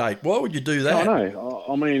each state? Why would you do that? I know.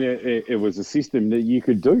 I mean, it was a system that you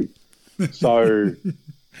could do. So...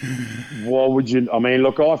 Why would you? I mean,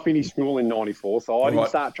 look, I finished school in 94, so I didn't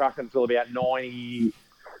start trucking until about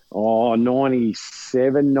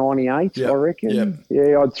 97, 98, I reckon. Yep.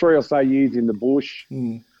 Yeah, I had 3 or so years in the bush.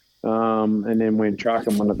 and then went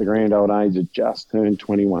trucking one at the grand old age of just turned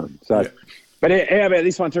 21. So, But how about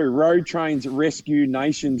this one too? Road Trains Rescue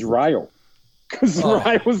Nations Rail. Because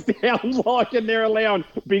rail's down like, and they're allowing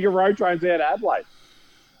bigger road trains out of Adelaide.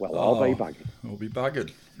 Well, I'll be buggered. I'll be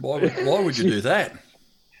buggered. Why would you do that?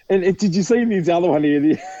 And did you see this other one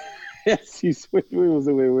here? Where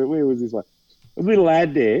was this one? A little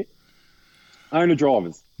ad there. Owner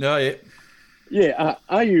drivers. Oh, yeah. Yeah.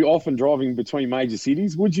 Are you often driving between major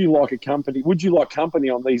cities? Would you like company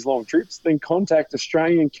on these long trips? Then contact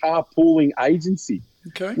Australian Carpooling Agency.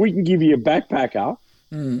 Okay. We can give you a backpacker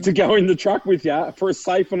to go in the truck with you for a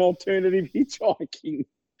safe and alternative hitchhiking.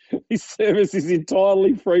 This service is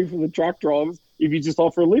entirely free for the truck drivers if you just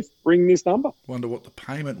offer a lift. Ring this number. Wonder what the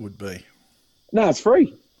payment would be. No, it's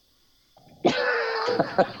free. You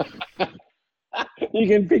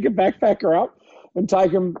can pick a backpacker up and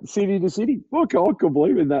take them city to city. Look, I could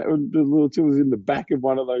believe in that. It was in the back of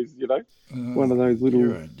one of those, one of those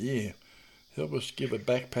little... Yeah. Help us give a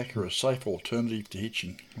backpacker a safe alternative to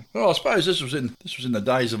hitching. Well, I suppose this was in the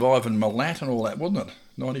days of Ivan Milat and all that, wasn't it?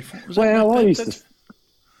 94. I used to...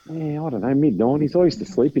 Yeah, I don't know, mid-90s. I used to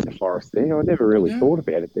sleep in the forest there. I never really thought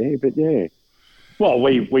about it there, but yeah. Well,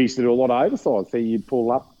 we used to do a lot of oversize. So you'd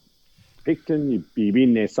pull up Picton, you'd be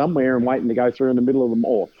in there somewhere and waiting to go through in the middle of the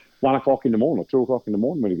or 1 o'clock in the morning or 2 o'clock in the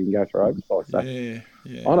morning when you can go through oversize. So yeah.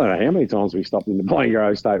 I don't know how many times we stopped in the Blaine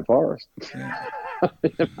Grove State Forest. Yeah.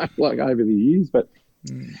 Like over the years, but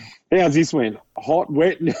how's this one? Hot,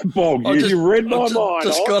 wet, and bogged. You read my mind.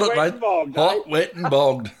 Just got it, mate. Bogged, hot, wet, and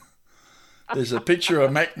bogged. There's a picture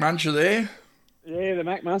of Mac Muncher there. Yeah, the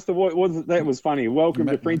Mac Muncher. That was funny. Welcome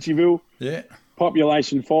to Frenchieville. Yeah.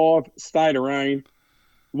 Population 5, state of rain,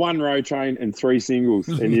 1 road train and 3 singles,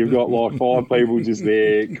 and you've got like 5 people just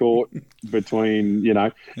there caught between, And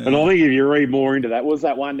I think if you read more into that, was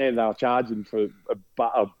that one there they were charging for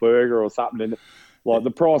a burger or something, and like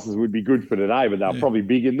the prices would be good for today, but they're probably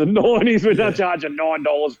big in the 90s when they're charging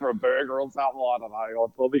 $9 for a burger or something. I don't know. I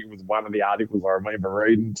think it was one of the articles I remember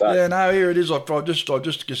reading. So. Yeah, no, here it is.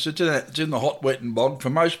 It's in the hot, wet and bogged.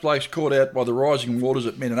 For most blokes caught out by the rising waters,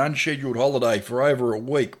 it meant an unscheduled holiday for over a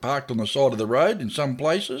week, parked on the side of the road in some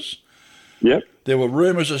places. Yep. There were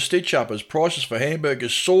rumours of stitch-up as prices for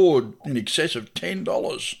hamburgers soared in excess of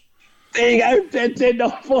 $10. There you go, $10,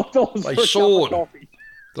 $4 They for soared. a cup of coffee.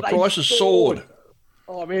 The prices soared.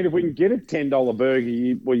 Oh, man, if we can get a $10 burger,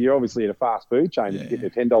 you're obviously at a fast food chain. Yeah. Getting a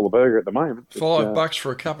 $10 burger at the moment. $5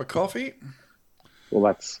 for a cup of coffee.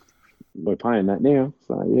 Well, we're paying that now,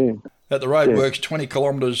 so yeah. At the roadworks 20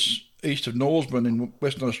 kilometres east of Norseman in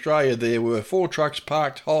Western Australia, there were 4 trucks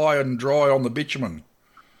parked high and dry on the bitumen.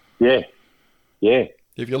 Yeah. If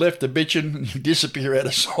you left the bitumen, you disappear out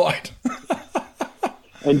of sight.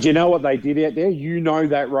 And do you know what they did out there? You know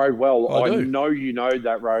that road well. I do. Know you know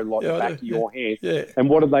that road like the back of your hand. Yeah. And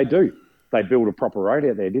what did they do? They built a proper road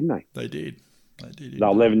out there, didn't they? They did.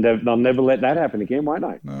 They'll never let that happen again, won't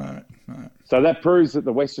they? No. So that proves that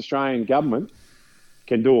the West Australian government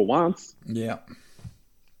can do it once. Yeah.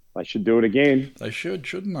 They should do it again. They should,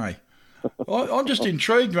 shouldn't they? I'm just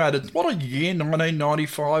intrigued, mate. What a year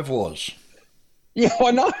 1995 was. Yeah,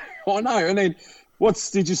 I know. And then...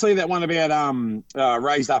 did you see that one about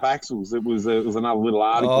raised up axles? It was another little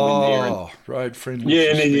article in there. And, road friendly.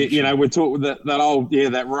 Yeah, and then we're talking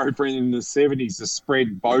that road friendly in the 70s. The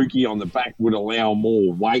spread bogey on the back would allow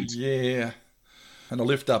more weight. Yeah, and a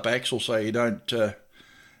lift up axle so you don't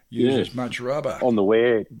use as much rubber on the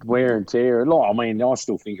wear and tear. I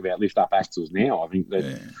still think about lift up axles now. I think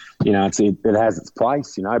that it has its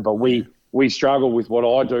place, but we struggle with what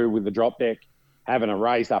I do with the drop deck. Having a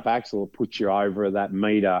raised up axle puts you over that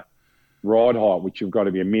metre ride height, which you've got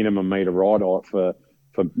to be a minimum metre ride height for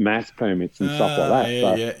mass permits and stuff like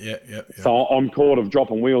that. Yeah. So I'm caught of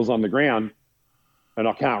dropping wheels on the ground and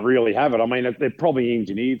I can't really have it. I mean, they're probably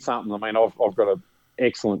engineered something. I mean, I've got an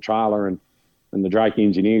excellent trailer and the Drake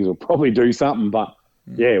engineers will probably do something. But,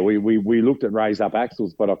 we looked at raised up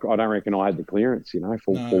axles, but I don't reckon I had the clearance,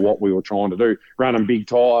 for what we were trying to do. Running big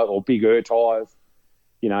tyre or bigger tyres.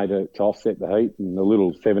 To offset the heat, and the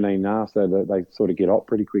little 17.5, so that they sort of get hot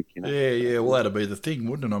pretty quick, Yeah, well, that'd be the thing,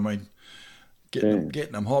 wouldn't it? I mean,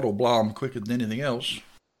 getting them hot will blow them quicker than anything else.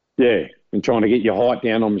 Yeah, and trying to get your height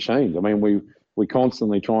down on machines. I mean, we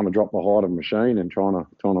constantly trying to drop the height of machine and trying to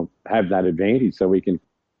have that advantage so we can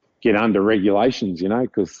get under regulations,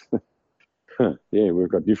 because... we've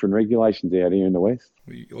got different regulations out here in the West.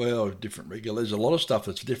 Different regulations. There's a lot of stuff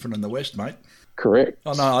that's different in the West, mate. Correct.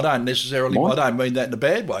 Oh, no, I don't necessarily. I don't mean that in a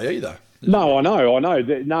bad way either. No, I know. No,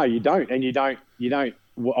 you don't, and you don't. I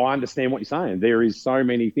understand what you're saying. There is so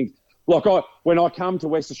many things. When I come to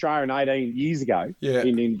West Australia 18 years ago, Yeah.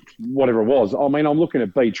 in whatever it was, I mean, I'm looking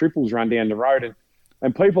at B triples run down the road,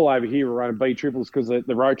 and people over here were running B triples because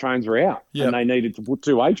the road trains were out, Yep. and they needed to put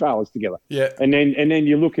 2 A trailers together. Yeah. And then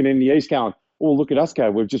you're looking in the east going, oh, look at us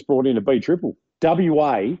go, we've just brought in a B triple.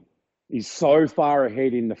 WA is so far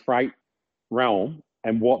ahead in the freight realm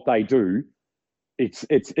and what they do, it's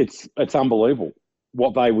unbelievable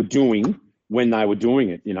what they were doing when they were doing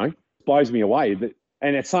it, you know. It blows me away.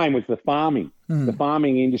 And it's same with the farming. The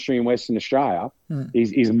farming industry in Western Australia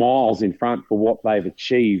is miles in front for what they've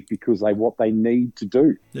achieved because what they need to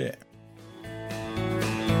do. Yeah.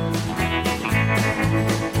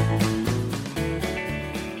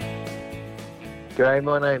 G'day,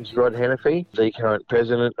 my name's Rod Hennepy, the current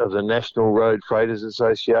president of the National Road Freighters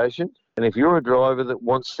Association. And if you're a driver that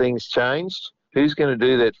wants things changed, who's going to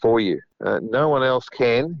do that for you? No one else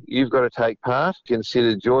can. You've got to take part.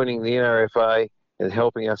 Consider joining the NRFA and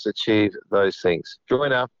helping us achieve those things.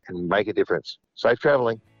 Join up and make a difference. Safe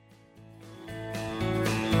travelling.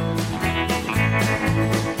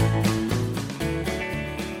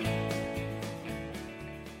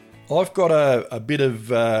 I've got a bit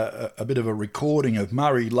of a recording of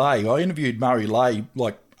Murray Leahy. I interviewed Murray Leahy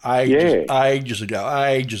like ages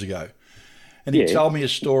ago, and he told me a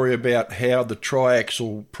story about how the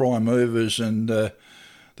triaxle prime movers and the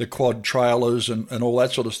quad trailers and all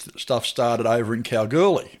that sort of stuff started over in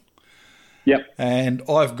Kalgoorlie. Yep. And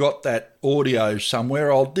I've got that audio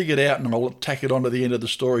somewhere. I'll dig it out and I'll tack it onto the end of the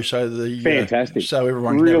story so fantastic. So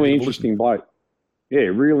everyone can really interesting bloke. Yeah,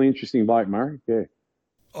 really interesting bloke, Murray. Yeah.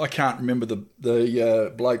 I can't remember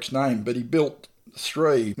the bloke's name, but he built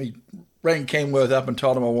 3. He rang Kenworth up and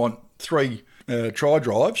told him I want 3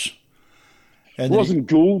 tri-drives. And wasn't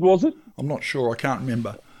Gould, was it? I'm not sure. I can't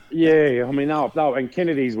remember. Yeah, I mean, no, and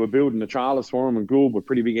Kennedy's were building the trailers for him, and Gould were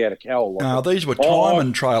pretty big out of Cal. No, these were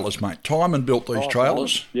Tyman trailers, mate. Tyman built these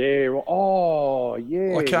trailers. Yeah. Oh,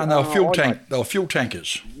 yeah. I can't. They were fuel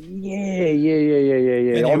tankers. Yeah.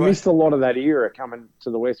 Anyway, I missed a lot of that era coming to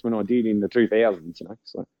the West when I did in the 2000s, you know.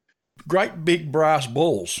 So. Great big brass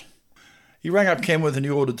balls. He rang up Kenworth and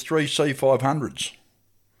he ordered 3 C500s.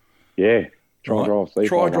 Yeah. Tri-drive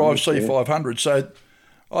C500. So,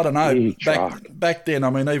 I don't know. Back then, I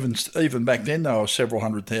mean, even back then, they were several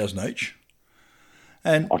 $100,000 each.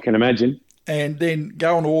 And I can imagine. And then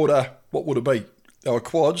go and order, what would it be? They were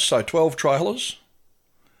quads, so 12 trailers.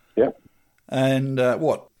 Yep. And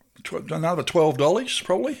another $12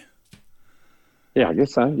 probably? Yeah, I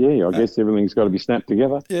guess so. Yeah, I guess everything's got to be snapped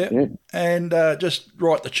together. Yeah. And just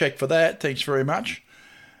write the cheque for that. Thanks very much.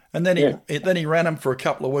 And then he ran them for a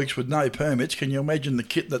couple of weeks with no permits. Can you imagine the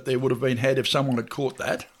kit that there would have been had if someone had caught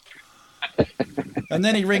that? And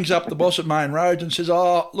then he rings up the boss at Main Roads and says,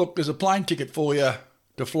 oh, look, there's a plane ticket for you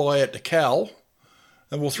to fly out to Cal,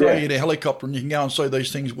 and we'll throw you in a helicopter and you can go and see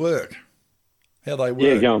these things work, how they work.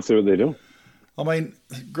 Yeah, go and see what they're doing. I mean,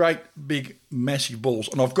 great, big, massive balls.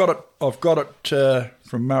 And I've got it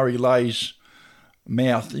from Murray Leahy's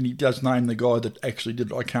mouth, and he does name the guy that actually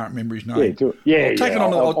did it. I can't remember his name. Yeah, do it. Yeah,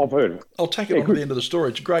 I've heard of it. I'll take it on to the end of the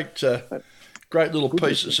story. It's a great little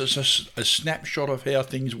piece. It's just a snapshot of how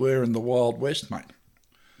things were in the Wild West, mate.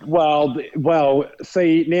 Well,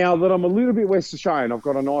 see, now that I'm a little bit West Australian, I've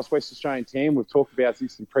got a nice West Australian tan. We've talked about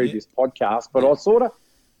this in previous podcasts, but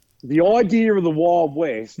the idea of the Wild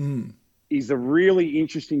West is a really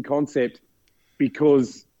interesting concept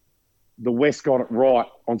because the West got it right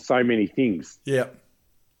on so many things. Yeah.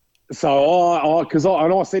 So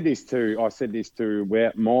I said this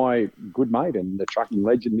to my good mate and the trucking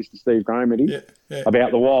legend, Mr. Steve Graham,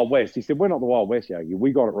 about the Wild West. He said, "We're not the Wild West, Yogi.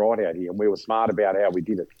 We got it right out here, and we were smart about how we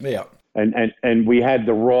did it. Yeah. And we had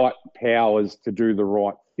the right powers to do the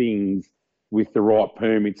right things with the right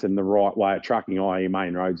permits and the right way of trucking. i.e.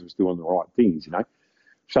 Main Roads was doing the right things, you know.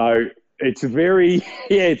 So it's a very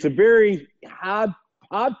hard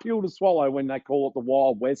pill to swallow when they call it the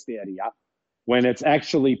Wild West out here, when it's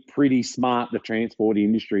actually pretty smart, the transport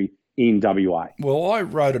industry in WA. Well, I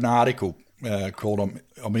wrote an article called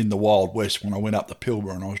I'm in the Wild West when I went up to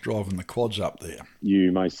Pilbara and I was driving the quads up there.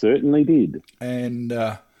 You most certainly did. And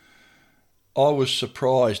I was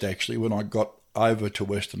surprised, actually, when I got over to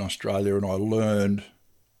Western Australia and I learned,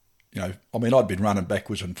 I'd been running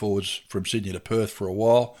backwards and forwards from Sydney to Perth for a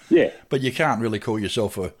while. Yeah. But you can't really call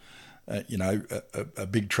yourself a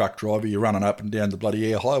big truck driver. You're running up and down the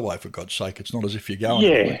bloody air highway, for God's sake. It's not as if you're going.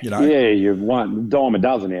 Yeah, you've one dime a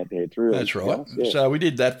dozen out there, too. That's right. Yeah. So we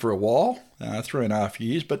did that for a while, 3.5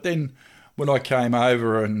 years. But then when I came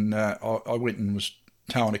over and I went and was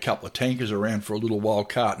towing a couple of tankers around for a little while,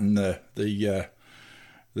 carting the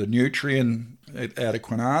Nutrien out of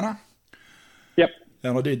Kwinana. Yep.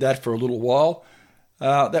 and I did that for a little while.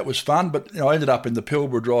 That was fun, but I ended up in the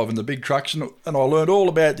Pilbara driving the big trucks, and I learned all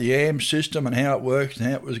about the AM system and how it works and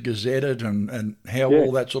how it was gazetted and how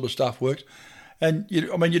all that sort of stuff works. And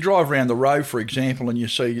you drive around the road, for example, and you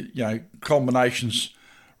see combinations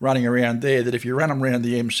running around there that if you run them around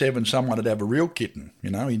the M7, someone would have a real kitten,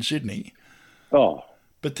 in Sydney. Oh,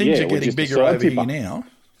 but things are getting bigger over here now.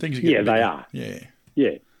 Things are getting bigger. They are.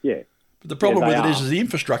 Yeah. But the problem with it is the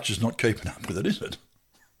infrastructure's not keeping up with it, is it?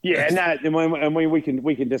 Yeah, and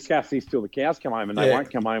we can discuss this till the cows come home, and they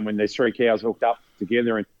won't come home when there's three cows hooked up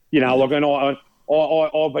together. And I've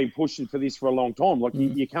been pushing for this for a long time. Like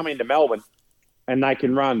you come into Melbourne, and they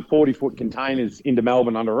can run 40-foot containers into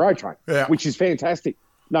Melbourne under a road train, which is fantastic.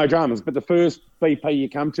 No dramas. But the first BP you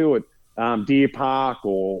come to at Deer Park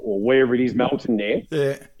or wherever it is, Melton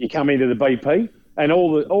there, you come into the BP. And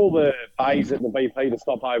all the bays at the BP to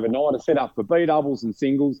stop overnight are set up for B doubles and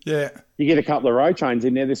singles. Yeah. You get a couple of road trains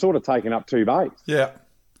in there, they're sort of taking up 2 bays. Yeah.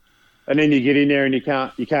 And then you get in there and you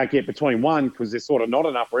can't get between one because there's sort of not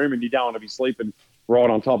enough room and you don't want to be sleeping right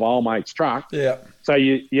on top of old mate's truck. Yeah. So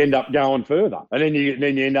you end up going further. And then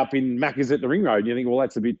you end up in Macca's at the Ring Road. And you think, well,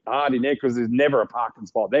 that's a bit hard in there because there's never a parking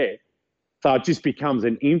spot there. So it just becomes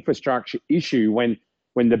an infrastructure issue when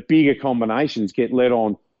the bigger combinations get let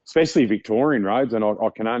on, especially Victorian roads, and I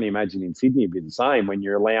can only imagine in Sydney it'd be the same when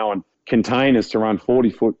you're allowing containers to run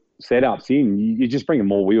 40-foot setups in. You're just bringing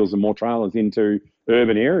more wheels and more trailers into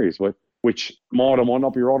urban areas, which might or might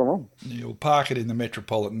not be right or wrong. Well, parking in the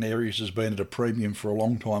metropolitan areas has been at a premium for a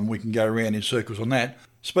long time. We can go around in circles on that.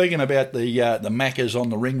 Speaking about the Macca's on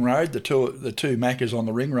the Ring Road, the two Macca's on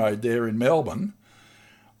the Ring Road there in Melbourne,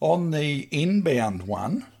 on the inbound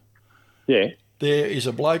one, there is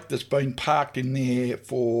a bloke that's been parked in there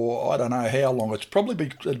for I don't know how long.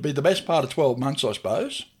 It'd be the best part of 12 months, I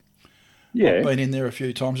suppose. Yeah. I've been in there a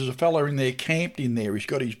few times. There's a fella in there camped in there. He's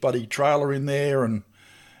got his buddy trailer in there and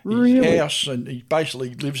his house, and he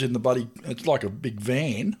basically lives in the buddy. It's like a big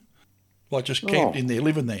van, like just camped in there,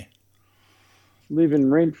 living there. Living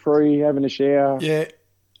rent-free, having a shower. Yeah.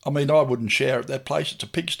 I mean, I wouldn't shower at that place. It's a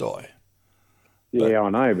pigsty. Yeah, I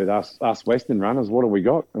know, but us Western runners, what have we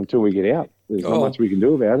got until we get out? There's not much we can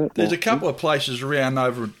do about it. There's a couple of places around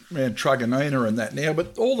Truganina and that now,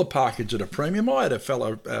 but all the parking's at a premium. I had a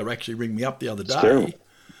fellow actually ring me up the other day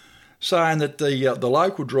saying that the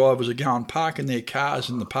local drivers are going parking their cars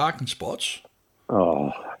in the parking spots.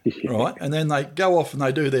 Oh, yeah. Right, and then they go off and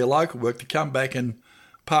they do their local work to come back and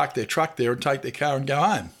park their truck there and take their car and go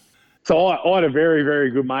home. So I had a very,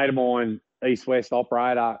 very good mate of mine, East-West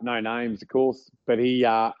operator, no names, of course, but he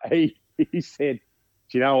said,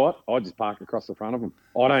 do you know what? I just park across the front of them.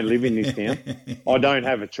 I don't live in this town. I don't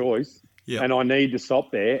have a choice. Yep. And I need to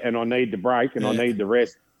stop there and I need to brake and I need to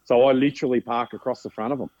rest. So I literally park across the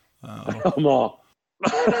front of them. Oh. I'm like,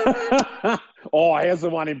 here's the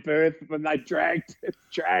one in Perth when they dragged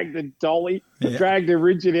a dolly, dragged a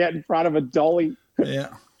rigid out in front of a dolly. Yeah.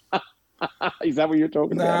 Is that what you're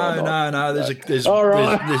talking about? No.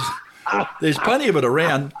 There's plenty of it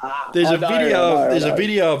around. There's a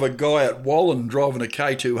video of a guy at Wallen driving a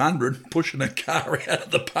K200 pushing a car out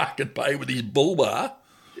of the parking bay with his bull bar.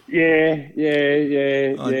 Yeah.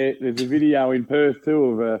 There's a video in Perth too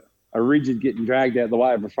of a rigid getting dragged out the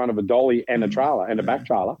way in front of a dolly and a trailer and a back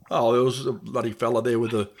trailer. Oh, there was a bloody fella there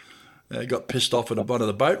with got pissed off at one of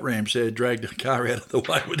the boat ramps there, dragged a car out of the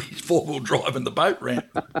way with his 4-wheel drive in the boat ramp.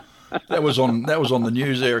 That was on the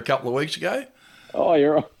news there a couple of weeks ago. Oh,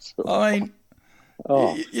 you're right.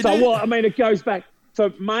 I mean, it goes back. So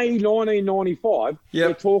May 1995,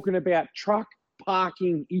 we're talking about truck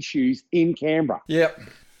parking issues in Canberra. Yep.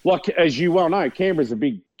 Like, as you well know, Canberra's a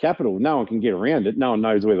big capital. No one can get around it. No one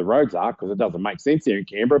knows where the roads are because it doesn't make sense there in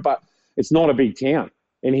Canberra, but it's not a big town.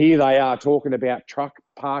 And here they are talking about truck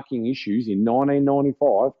parking issues in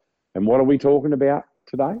 1995. And what are we talking about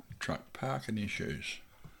today? Truck parking issues.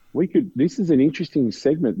 This is an interesting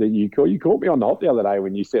segment that you caught me on the hop the other day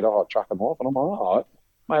when you said, Truck and Life. And I'm like,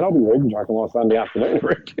 mate, I'll be reading Truck and Life Sunday afternoon, I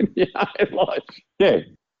reckon.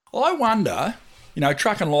 I wonder,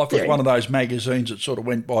 Truck and Life was one of those magazines that sort of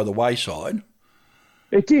went by the wayside.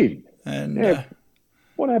 It did. And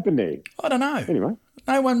what happened there? I don't know. Anyway.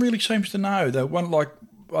 No one really seems to know. The one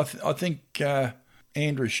I think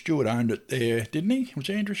Andrew Stewart owned it there, didn't he? Was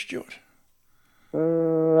it Andrew Stewart?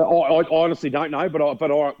 I honestly don't know,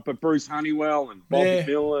 but Bruce Honeywell and Bob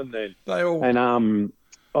McMillan and they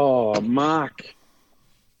all Mark.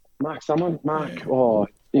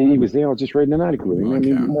 He was there. I was just reading an article of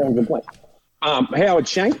him. Howard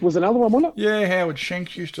Shank was another one, wasn't it? Yeah, Howard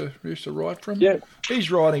Shank used to write for him. Yeah,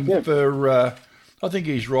 he's writing for. I think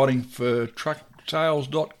he's writing for Truck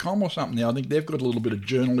trucksales.com or something now. I think they've got a little bit of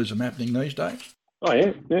journalism happening these days. Oh,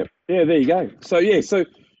 yeah. There you go. So,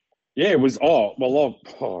 it was, I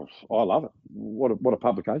love it. What a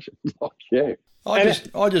publication. Yeah. I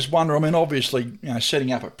just wonder, I mean, obviously,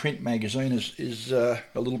 setting up a print magazine is a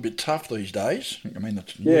little bit tough these days. I mean,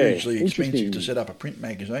 it's hugely expensive to set up a print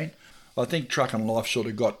magazine. I think Truck and Life sort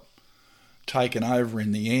of got taken over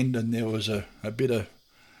in the end, and there was a bit of...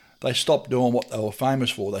 They stopped doing what they were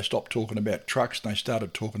famous for. They stopped talking about trucks and they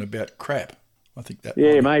started talking about crap. I think that...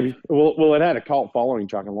 Yeah, maybe. Well, it had a cult following,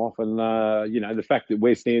 Truck and Life, and, the fact that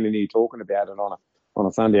we're standing here talking about it on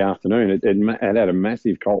a Sunday afternoon, it had a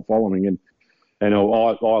massive cult following, and I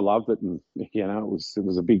loved it, and it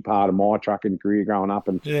was a big part of my trucking career growing up,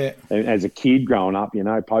 and as a kid growing up,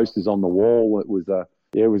 posters on the wall. It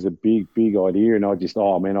was a big idea, and I just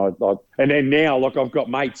and then now, look, I've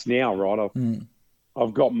got mates now, right?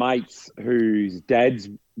 I've got mates whose dads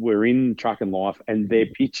were in Truck and Life, and their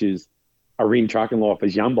pictures are in Truck and Life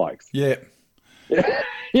as young blokes. Yeah.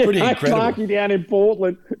 Pretty incredible. Clarkie down in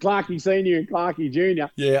Portland, Clarkie Senior and Clarkie Junior.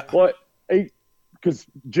 Yeah. Because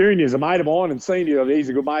Junior's a mate of mine, and Senior, he's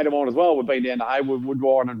a good mate of mine as well. We've been down to Haywood,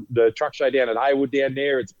 Woodbine, and the truck show down at Haywood down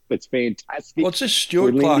there. It's fantastic. What's this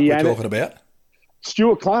Stuart Clark we're talking about?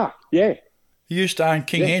 Stuart Clark, yeah. He used to own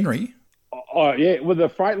King Henry. Oh, yeah, with the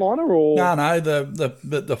Freightliner or... No,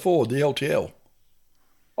 the Ford, the LTL.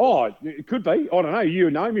 Oh, it could be. I don't know.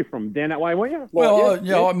 You know me from down that way, weren't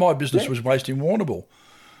you? My business was based in Warrnambool.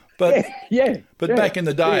 But back in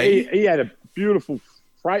the day... He had a beautiful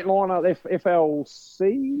Freightliner,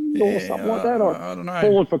 FLC or something like that. I don't know.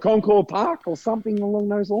 Calling for Concord Park or something along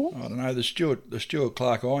those lines. I don't know. The Stuart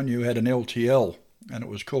Clark I knew had an LTL, and it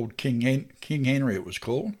was called King Henry, it was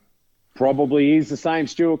called. Probably is the same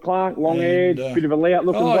Stuart Clark, long-haired, bit of a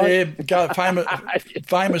lout-looking bloke.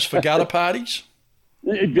 Famous for gutter parties.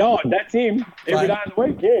 Oh, that's him. Every day of the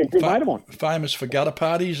week, good mate of mine. Famous for gutter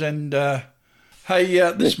parties, and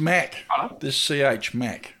this Mac, this CH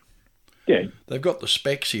Mac. Yeah. They've got the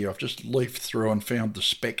specs here. I've just leafed through and found the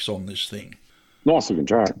specs on this thing. Nice looking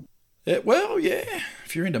truck.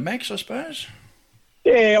 If you're into Macs, I suppose.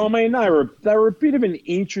 Yeah, I mean, they were a bit of an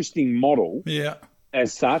interesting model. Yeah.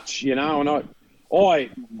 As such, and a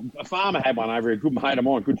farmer had one over here, a good mate of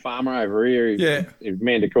mine, good farmer over here. Yeah.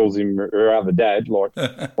 Amanda calls him her other dad. Like,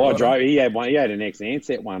 I drove, he had an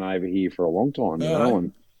ex-Ansett one over here for a long time,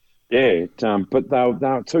 and but they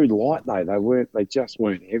were too light though. They just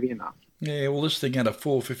weren't heavy enough. Yeah, well, this thing had a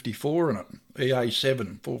 454 in it,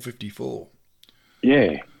 EA7 454.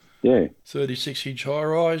 Yeah. 36-inch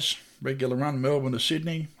high-rise, regular run, Melbourne to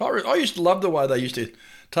Sydney. I used to love the way they used to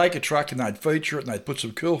take a truck and they'd feature it and they'd put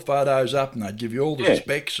some cool photos up and they'd give you all the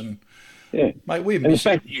specs and... Yeah. Mate, we're missing... the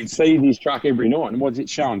fact that you'd see this truck every night, and was it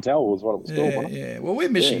show and tell was what it was called? Yeah. Well, we're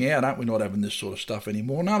missing out, aren't we, not having this sort of stuff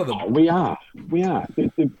anymore? None of them... Oh, we are.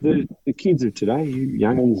 The kids of today, you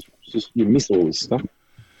young ones, you miss all this stuff.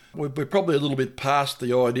 We're probably a little bit past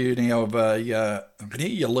the idea now of I can hear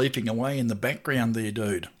you leaping away in the background there,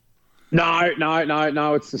 dude. No.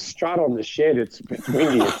 It's the strut on the shed. It's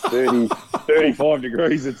windy. It's 30, 35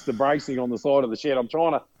 degrees. It's the bracing on the side of the shed.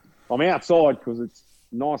 I'm outside because it's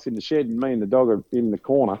nice in the shed and me and the dog are in the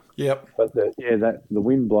corner. Yep. But the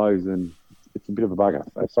wind blows and it's a bit of a bugger.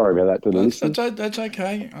 So sorry about that to the listeners. That's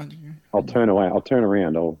okay. I'll turn away. I'll turn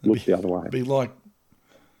around. I'll look the other way. Be like...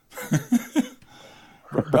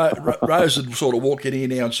 Rose would sort of walk in here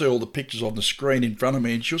now and see all the pictures on the screen in front of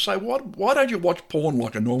me and she'll say, why don't you watch porn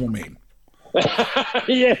like a normal man?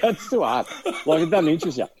 Yeah, that's too hard. Like, it doesn't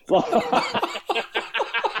interest you.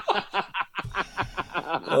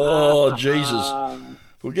 Oh, Jesus.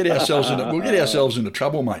 We'll get ourselves into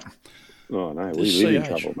trouble, mate. Oh, no, we live in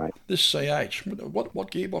trouble, mate. This CH,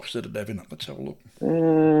 what gearbox did it have in it? Let's have a look.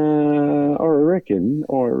 I reckon.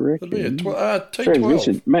 It'll be a T12.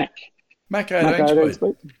 Transmission, Mac 18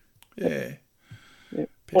 speed. Yeah.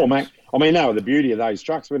 All Mac. I mean, no, the beauty of those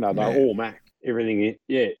trucks, weren't they? They're all Mac. Everything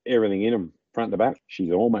in them, front to back. She's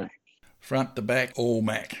all Mac. Front to back, all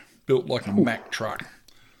Mac. Built like a Mac truck.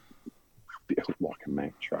 Built like a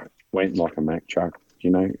Mac truck. Went like a Mac truck,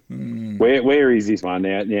 Where is this one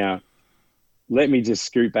now? Now, let me just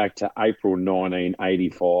scoot back to April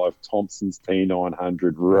 1985. Thompson's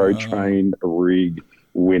T900 road train rig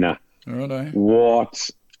winner. Righto.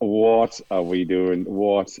 What are we doing?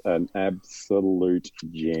 What an absolute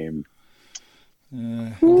gem.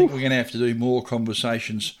 I think we're going to have to do more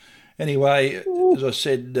conversations. Anyway, as I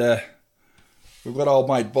said, we've got old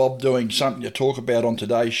mate Bob doing something to talk about on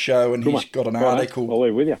today's show, and he's got an article. I'll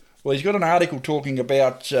leave with you. Well, he's got an article talking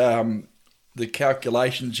about the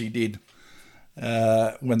calculations he did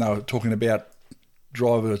when they were talking about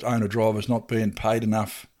owner drivers not being paid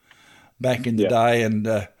enough back in the day, and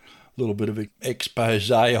a little bit of an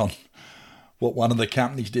expose on what one of the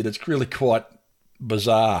companies did. It's really quite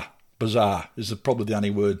bizarre. Bizarre is probably the only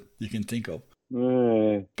word you can think of.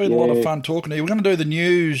 Been a lot of fun talking to you. We're going to do the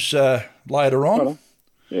news later on. Right.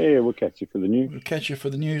 Yeah, we'll catch you for the news. We'll catch you for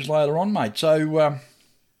the news later on, mate. So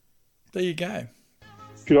there you go.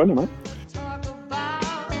 Good on you, mate.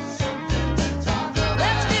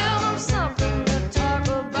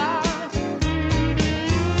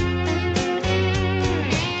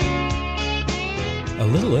 A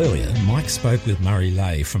little earlier, Mike spoke with Murray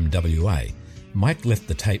Lay from WA. Mike left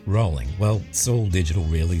the tape rolling. Well, it's all digital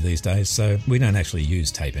really these days, so we don't actually use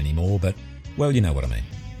tape anymore, but, well, you know what I mean.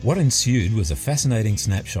 What ensued was a fascinating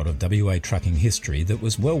snapshot of WA trucking history that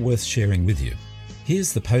was well worth sharing with you.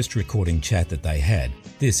 Here's the post-recording chat that they had.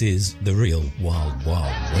 This is the real Wild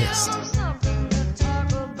Wild West.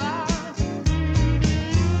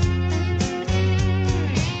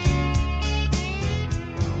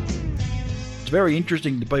 Very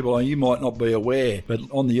interesting to people. You might not be aware, but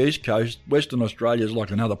on the East Coast, Western Australia is like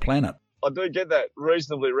another planet. I do get that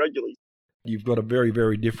reasonably regularly. You've got a very,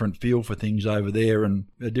 very different feel for things over there and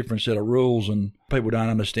a different set of rules, and people don't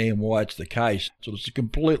understand why it's the case. So it's a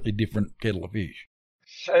completely different kettle of fish.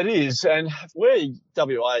 It is, and where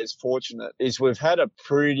WA is fortunate is we've had a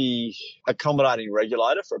pretty accommodating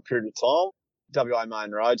regulator for a period of time. WA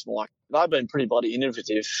Main Roads, Mike, they've been pretty bloody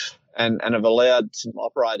innovative and have allowed some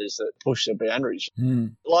operators that push the boundaries.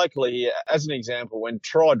 Locally, as an example, when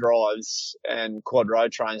tri-drives and quad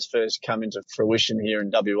road trains first come into fruition here in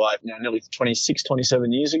WA, nearly 26,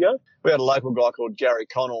 27 years ago, we had a local guy called Gary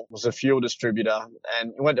Connell, was a fuel distributor,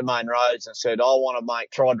 and he went to Main Roads and said, I want to make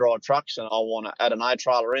tri-drive trucks and I want to add an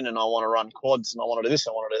A-trailer in and I want to run quads and I want to do this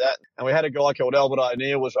and I want to do that. And we had a guy called Albert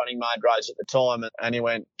O'Neill was running Main Roads at the time, and he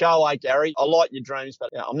went, go away, Gary, I like your dreams, but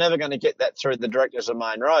I'm never going to get that through the directors of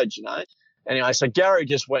Main Roads, Anyway, so Gary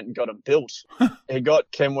just went and got them built. He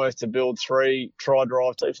got Kenworth to build 3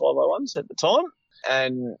 tri-drive T501s at the time,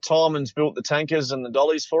 and Tymans built the tankers and the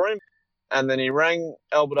dollies for him. And then he rang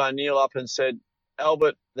Albert O'Neill up and said,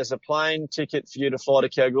 Albert, there's a plane ticket for you to fly to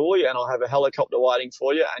Kalgoorlie and I'll have a helicopter waiting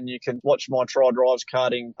for you and you can watch my tri-drives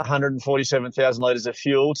carting 147,000 litres of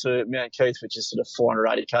fuel to Mount Keith, which is sort of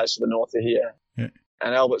 480 k's to the north of here. Yeah.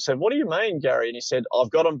 And Albert said, what do you mean, Gary? And he said, I've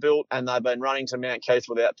got them built and they've been running to Mount Keith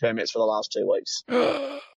without permits for the last 2 weeks.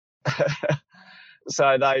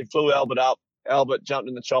 So they flew Albert up. Albert jumped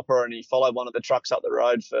in the chopper and he followed one of the trucks up the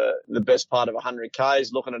road for the best part of 100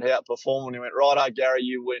 k's, looking at how it performed. And he went, righto, Gary,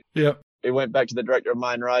 you win. Yep. He went back to the director of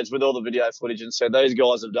Main Roads with all the video footage and said, these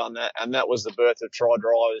guys have done that. And that was the birth of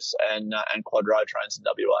tri-drives and quad road trains in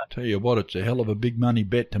WA. Tell you what, it's a hell of a big money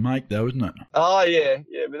bet to make, though, isn't it? Oh, yeah.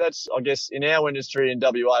 Yeah, but that's, I guess, in our industry in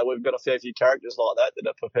WA, we've got a fair few characters like that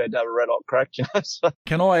are prepared to have a red hot crack, So.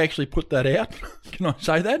 Can I actually put that out? Can I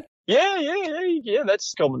say that? Yeah,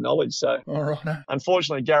 that's common knowledge. So, all right.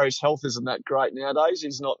 Unfortunately, Gary's health isn't that great nowadays.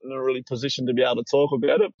 He's not in a really position to be able to talk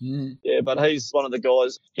about it. Yeah, but he's one of the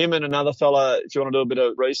guys. Him and another fella, if you want to do a bit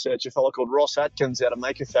of research, a fella called Ross Atkins out of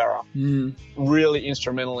Makarthara, really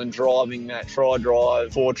instrumental in driving that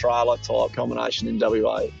tri-drive, 4-trailer type combination in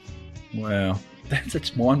WA. Wow,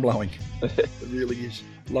 that's mind-blowing. It really is.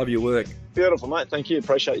 Love your work. Beautiful, mate. Thank you.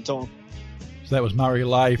 Appreciate your time. So that was Murray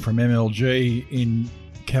Lay from MLG in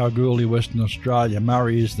Kalgoorlie, Western Australia.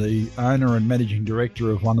 Murray is the owner and managing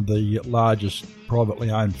director of one of the largest privately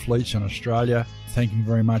owned fleets in Australia. Thank him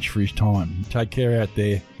very much for his time. Take care out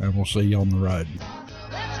there and we'll see you on the road.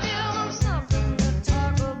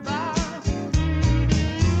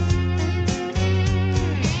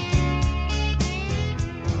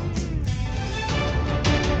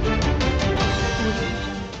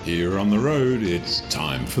 Here on the road, it's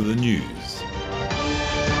time for the news.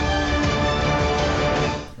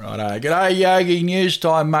 Righto. G'day, Yogi. News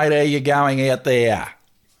time, mate. How you going out there?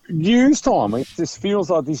 News time. It just feels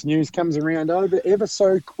like this news comes around ever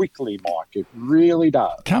so quickly, Mike. It really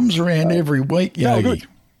does. Comes around every week, Yogi.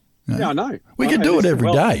 Yeah, I know. We could do it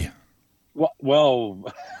every day.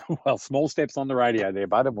 Well, small steps on the radio there,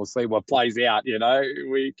 bud, and we'll see what plays out.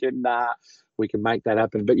 We can make that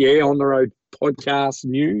happen. But yeah, on the road podcast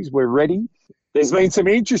news, we're ready. There's been some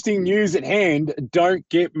interesting news at hand. Don't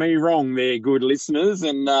get me wrong there, good listeners.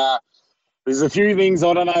 And there's a few things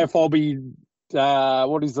I don't know if I'll be,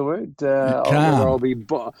 what is the word? I'll be,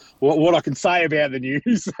 what I can say about the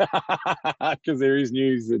news, because there is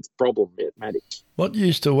news that's problematic. What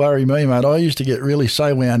used to worry me, mate, I used to get really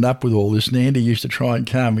so wound up with all this, and Andy used to try and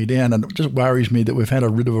calm me down, and it just worries me that we've had a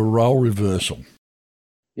bit of a role reversal.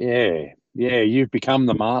 Yeah, you've become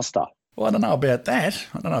the master. Well, I don't know about that.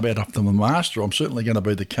 I don't know about if I'm the master. I'm certainly going to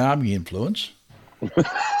be the calming influence.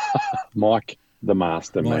 Mike, the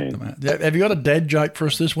master, man. Have you got a dad joke for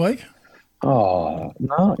us this week? Oh,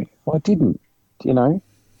 no, I didn't,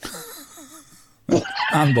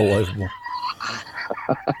 Unbelievable.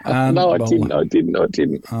 No, I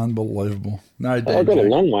didn't. Unbelievable. No dad I got joke. a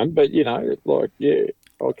long one, but, yeah.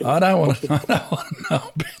 I don't want to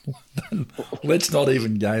know. Let's not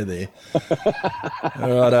even go there.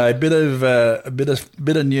 All right, a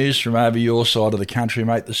bit of news from over your side of the country,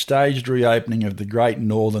 mate. The staged reopening of the Great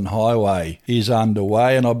Northern Highway is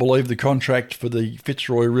underway, and I believe the contract for the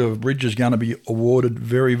Fitzroy River Bridge is going to be awarded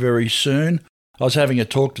very, very soon. I was having a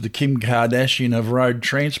talk to the Kim Kardashian of road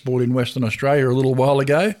transport in Western Australia a little while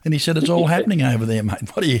ago, and he said it's all happening over there,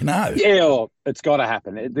 mate. What do you know? Yeah, well, it's got to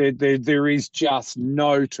happen. There is just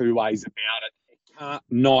no two ways about it. It can't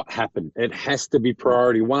not happen. It has to be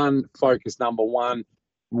priority one, focus number one,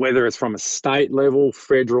 whether it's from a state level,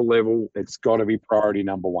 federal level, it's got to be priority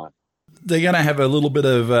number one. They're going to have a little bit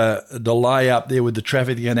of a delay up there with the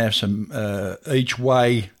traffic. They're going to have some each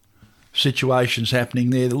way situations happening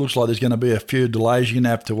there. It looks like there's going to be a few delays. You're going to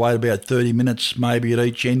have to wait about 30 minutes maybe at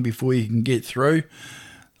each end before you can get through.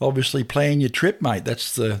 Obviously, plan your trip, mate.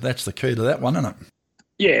 That's the key to that one, isn't it?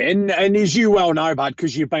 Yeah, and as you well know, bud,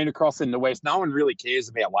 because you've been across in the West, no one really cares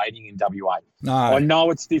about waiting in WA. No. I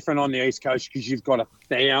know it's different on the East Coast because you've got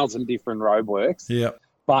 1,000 different roadworks. Yeah.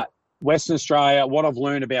 But Western Australia, what I've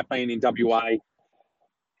learned about being in WA,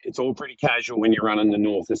 it's all pretty casual when you're running the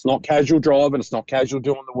north. It's not casual driving, it's not casual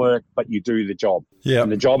doing the work, but you do the job. Yeah.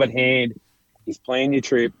 And the job at hand is plan your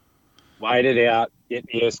trip, wait it out, get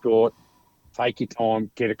the escort, take your time,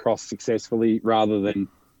 get across successfully rather than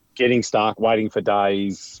getting stuck, waiting for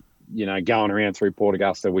days, going around through Port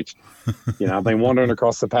Augusta, which, I've been wandering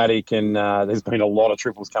across the paddock and there's been a lot of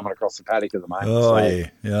triples coming across the paddock at the moment. Oh, so,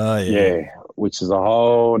 yeah, which is a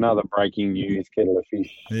whole another breaking news kettle of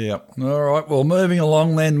fish. Yeah. All right. Well, moving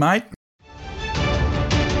along then, mate.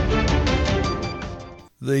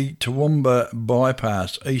 The Toowoomba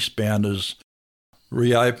bypass eastbounders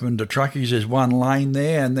reopened to truckies. There's one lane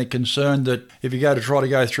there, and they're concerned that if you go to try to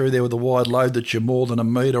go through there with a wide load, that you're more than a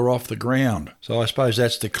metre off the ground. So I suppose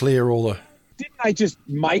that's to clear all the... Didn't they just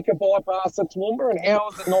make a bypass at Toowoomba, and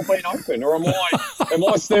how has it not been open? Or am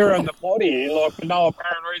I staring the pot here, for no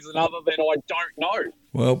apparent reason other than I don't know?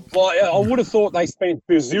 Well, I would have thought they spent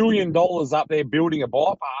 $bazillion up there building a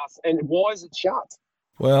bypass, and why is it shut?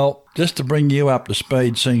 Well, just to bring you up to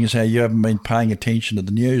speed, seeing as how you haven't been paying attention to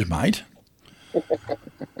the news, mate,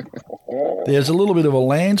 there's a little bit of a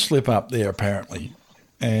landslip up there apparently.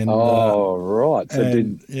 And right. So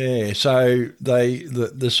so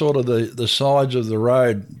the sides of the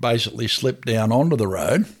road basically slipped down onto the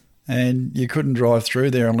road, and you couldn't drive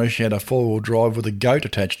through there unless you had a four-wheel drive with a goat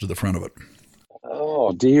attached to the front of it.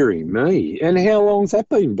 Oh, dearie me. And how long's that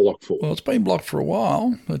been blocked for? Well, it's been blocked for a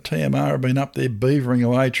while. The TMR have been up there beavering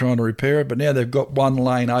away trying to repair it, but now they've got one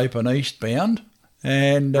lane open eastbound,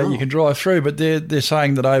 and you can drive through, but they're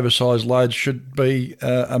saying that oversized loads should be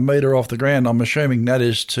a metre off the ground. I'm assuming that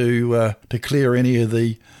is to clear any of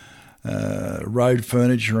the road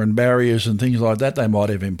furniture and barriers and things like that they might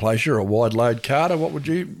have in place. You're a wide load carter. What would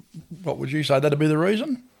you say that'd be the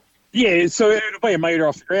reason? Yeah, so it'll be a metre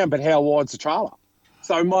off the ground, but how wide's the trailer?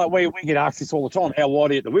 So we get asked this all the time, how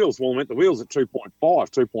wide are you at the wheels? Well, I'm at the wheels at 2.5,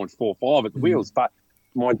 2.45 at the wheels, but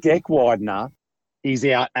my deck widener is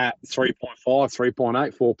out at 3.5,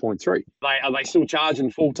 3.8, 4.3. Are they still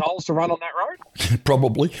charging full tolls to run on that road?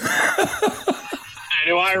 Probably.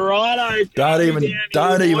 Anyway, righto. Don't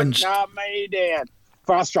even calm me down.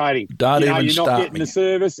 Frustrating. Don't even you're start not getting me. the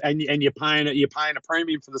service, and you're paying a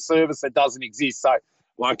premium for the service that doesn't exist. So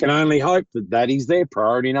I can only hope that is their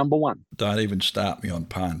priority number one. Don't even start me on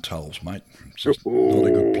paying tolls, mate. It's just not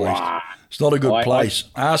a good place. It's not a good place.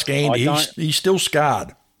 Ask Andy. He's still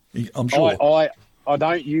scarred. I'm sure. I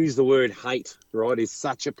don't use the word hate, right? It's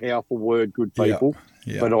such a powerful word, good people.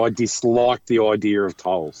 Yeah. But I dislike the idea of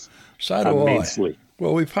tolls. So do immensely.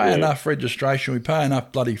 Well, we pay enough registration, we pay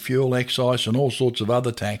enough bloody fuel excise and all sorts of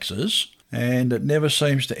other taxes, and it never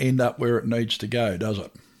seems to end up where it needs to go, does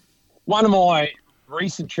it? One of my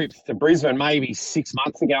recent trips to Brisbane, maybe 6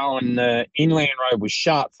 months ago, and the inland road was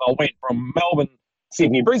shut, so I went from Melbourne,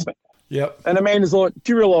 Sydney, Brisbane. Yep. And the man is like,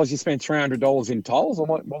 do you realise you spent $300 in tolls? I'm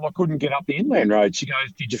like, well, I couldn't get up the inland road. She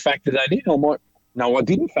goes, did you factor that in? I'm like, no, I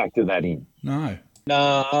didn't factor that in. No.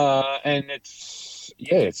 And it's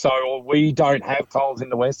so we don't have tolls in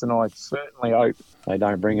the West, and I certainly hope they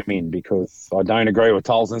don't bring them in, because I don't agree with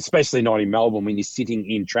tolls, and especially not in Melbourne when you're sitting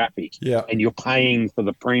in traffic and you're paying for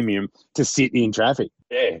the premium to sit in traffic.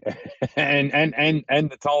 Yeah, and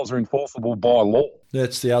the tolls are enforceable by law.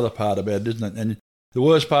 That's the other part about it, isn't it? And the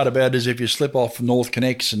worst part about it is if you slip off North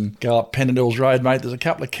Connects and go up Pennant Road, mate, there's a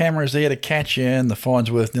couple of cameras there to catch you, and the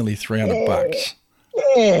fine's worth nearly $300.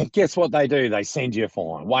 Yeah, guess what they do? They send you a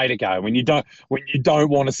fine. Way to go. When you don't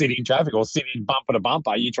want to sit in traffic or sit in bumper to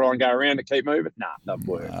bumper, you try and go around and keep moving. Nah, doesn't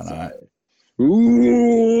work.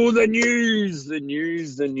 Ooh, the news,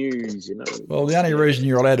 you know. Well, the only reason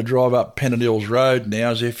you're allowed to drive up Pennant Hills Road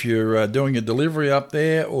now is if you're doing a delivery up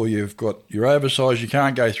there, or you're oversized, you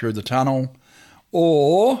can't go through the tunnel,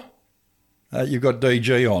 or you've got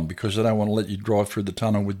DG on, because they don't want to let you drive through the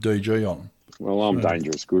tunnel with DG on. Well, I'm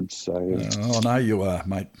dangerous goods, so... I know you are,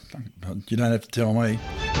 mate. You don't have to tell me.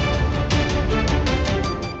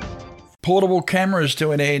 Portable cameras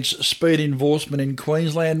to enhance speed enforcement in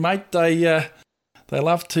Queensland, mate. They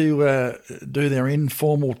love to do their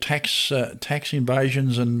informal tax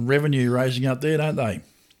invasions and revenue raising up there, don't they?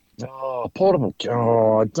 Oh, portable.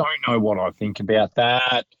 Oh, I don't know what I think about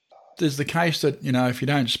that. There's the case that, if you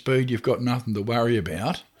don't speed, you've got nothing to worry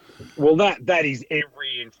about. Well, that is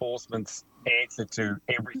every enforcement's answer to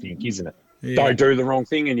everything, isn't it? Yeah. Don't do the wrong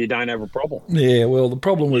thing and you don't have a problem. Yeah, well, the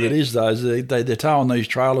problem with it is, though, is they're towing these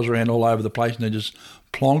trailers around all over the place, and they just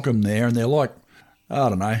plonk them there, and they're like, I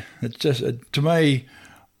don't know. It's just, to me,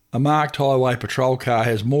 a marked highway patrol car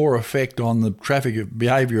has more effect on the traffic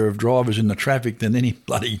behaviour of drivers in the traffic than any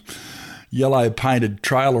bloody yellow painted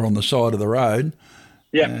trailer on the side of the road.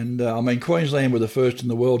 Yeah. And, Queensland were the first in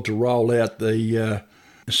the world to roll out the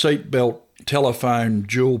seatbelt telephone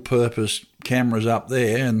dual-purpose cameras up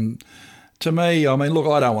there, and to me, look,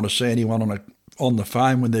 I don't want to see anyone on the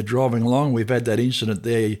phone when they're driving along. We've had that incident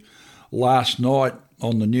there last night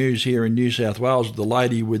on the news here in New South Wales, the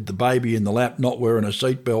lady with the baby in the lap not wearing a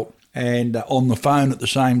seatbelt and on the phone at the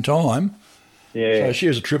same time. Yeah. So she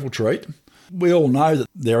was a triple treat. We all know that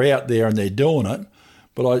they're out there and they're doing it,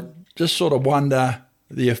 but I just sort of wonder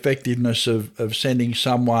the effectiveness of sending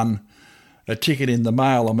someone a ticket in the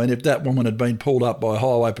mail. If that woman had been pulled up by a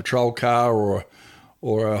highway patrol car or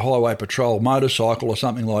a highway patrol motorcycle or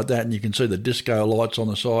something like that, and you can see the disco lights on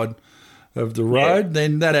the side of the road,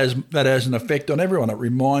 then that has an effect on everyone. It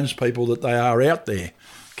reminds people that they are out there.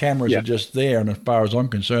 Cameras are just there, and as far as I'm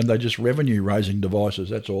concerned, they're just revenue-raising devices.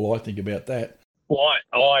 That's all I think about that. Well,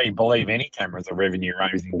 I believe any camera's a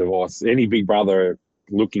revenue-raising device. Any Big Brother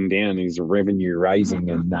looking down is a revenue-raising,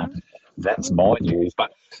 and that's my news.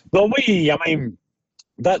 But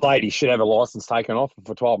that lady should have a licence taken off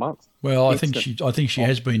for 12 months. Well, I think she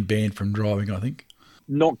has been banned from driving, I think.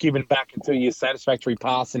 Not given back until your satisfactory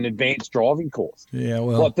pass an advanced driving course. Yeah,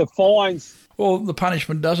 well... Like the fines... Well, the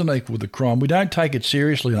punishment doesn't equal the crime. We don't take it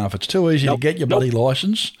seriously enough. It's too easy to get your bloody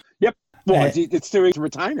licence. Yep. Well, it's too easy to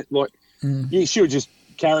retain it. Like, you should just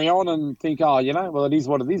carry on and think, well, it is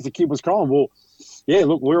what it is. The kid was crying. Well, yeah,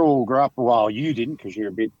 look, we all grew up... Well, you didn't, because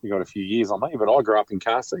you got a few years on me, but I grew up in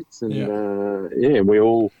car seats. And, we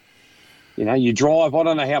all... you drive. I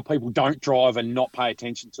don't know how people don't drive and not pay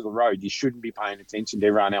attention to the road. You shouldn't be paying attention to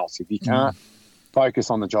everyone else. If you can't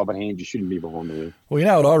focus on the job at hand, you shouldn't be behind the wheel. Well, you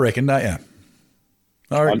know what I reckon, don't you?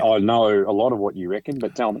 I know a lot of what you reckon,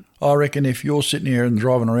 but tell me. I reckon if you're sitting here and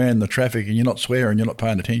driving around the traffic and you're not swearing, you're not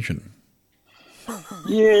paying attention.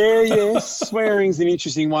 Yes. Swearing's an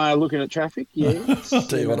interesting way of looking at traffic, yes. I'll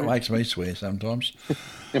tell you what, it makes me swear sometimes.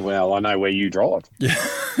 Well, I know where you drive. Yeah.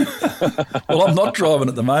 Well, I'm not driving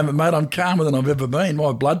at the moment, mate. I'm calmer than I've ever been.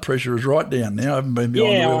 My blood pressure is right down now. I haven't been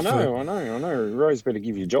behind the wheel I know. Rose better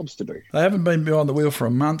give you jobs to do. I haven't been behind the wheel for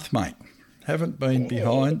a month, mate. Haven't been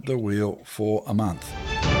behind the wheel for a month.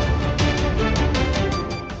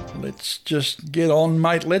 Let's just get on,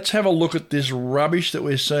 mate. Let's have a look at this rubbish that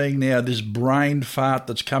we're seeing now, this brain fart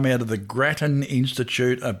that's come out of the Grattan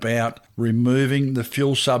Institute about removing the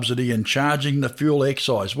fuel subsidy and charging the fuel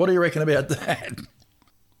excise. What do you reckon about that?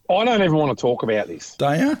 I don't even want to talk about this.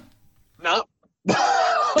 Don't you? No.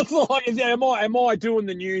 It's like, am I doing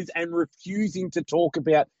the news and refusing to talk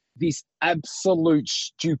about this absolute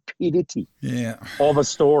stupidity of a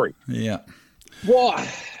story? Yeah. Why?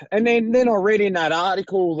 And then I read in that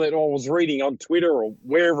article that I was reading on Twitter or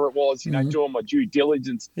wherever it was, doing my due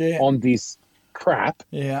diligence on this crap.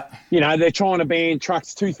 Yeah. They're trying to ban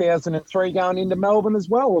trucks 2003 going into Melbourne as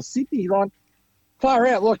well, or Sydney. Like, far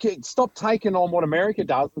out. Look, stop taking on what America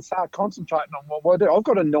does and start concentrating on what we do. I've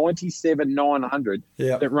got a 97 900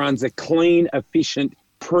 that runs a clean, efficient,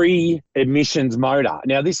 pre-emissions motor.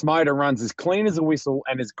 Now, this motor runs as clean as a whistle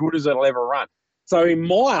and as good as it'll ever run. So in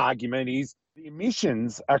my argument is the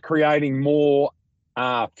emissions are creating more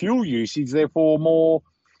fuel usage, therefore more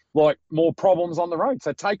problems on the road.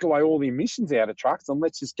 So take away all the emissions out of trucks and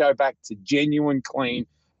let's just go back to genuine, clean,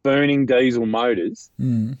 burning diesel motors,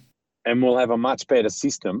 and we'll have a much better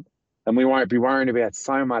system, and we won't be worrying about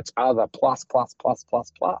so much other plus.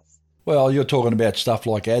 Well, you're talking about stuff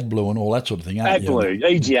like AdBlue and all that sort of thing, aren't you? AdBlue,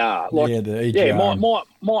 EGR. The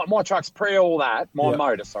EGR. My truck's pre all that. My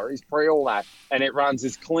motor, is pre all that, and it runs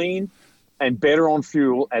as clean and better on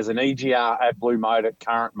fuel as an EGR AdBlue motor,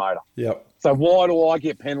 current motor. Yep. So why do I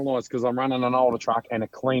get penalised because I'm running an older truck and a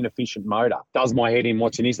clean, efficient motor? Does my head in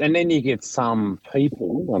watching this. And then you get some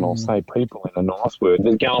people, and I'll say people in a nice word,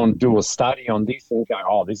 that go and do a study on this and go,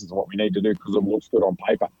 oh, this is what we need to do because it looks good on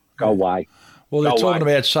paper. Go away. Well, they're talking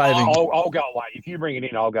about saving. I'll go away. If you bring it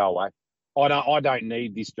in, I'll go away. I don't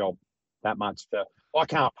need this job that much. I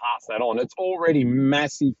can't pass that on. It's already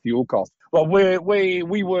massive fuel costs. Well,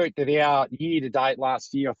 we worked it out year to date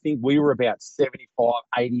last year. I think we were about 75,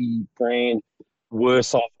 80 grand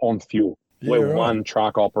worse off on fuel. We're one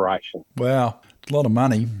truck operation. Wow, it's a lot of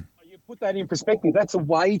money. You put that in perspective, that's a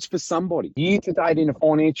wage for somebody. Year to date in a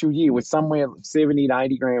financial year, we're somewhere 70 to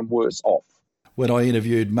 80 grand worse off. When I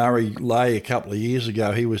interviewed Murray Lay a couple of years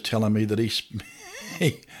ago, he was telling me that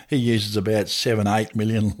he uses about 7-8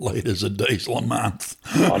 million litres of diesel a month.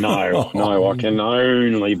 I know. I can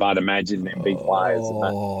only but imagine them big players.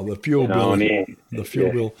 Oh, the fuel bill. The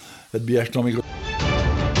fuel bill would be astronomical.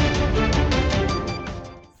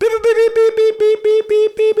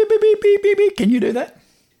 Can you do that?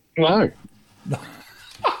 No.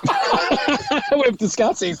 We've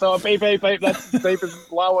discussed this, so beep, that's deep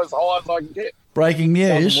as low as high as I can get. Breaking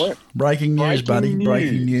news, buddy.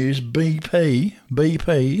 Breaking news.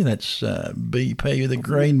 BP, that's BP, the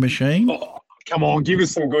green machine. Oh, come on, give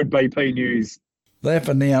us some good BP news. They've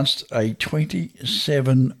announced a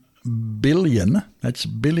 $27 billion, that's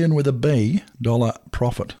billion with a B, dollar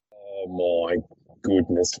profit. Oh, my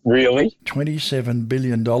goodness. Really? $27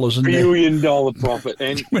 billion. $1 billion profit.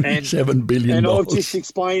 And $27 billion. And I've just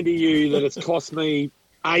explained to you that it's cost me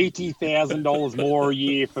 $80,000 more a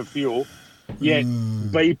year for fuel. Yet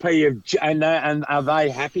BP and are they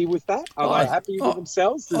happy with that? Are they happy with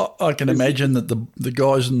themselves? I can imagine that the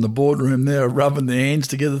guys in the boardroom there are rubbing their hands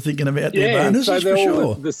together thinking about their bonuses, so for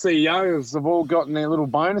sure. The CEOs have all gotten their little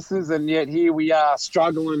bonuses, and yet here we are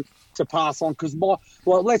struggling to pass on because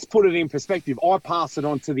let's put it in perspective. I pass it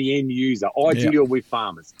on to the end user. I deal with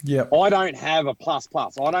farmers. Yep. I don't have a plus.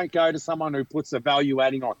 I don't go to someone who puts a value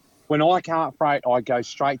adding on. When I can't freight, I go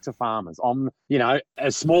straight to farmers. I'm,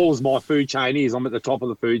 as small as my food chain is, I'm at the top of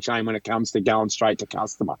the food chain when it comes to going straight to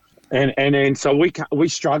customer. And so we're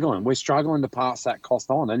struggling. We're struggling to pass that cost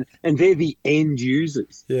on, and they're the end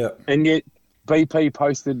users. Yeah. And yet BP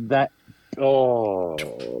posted that. Oh,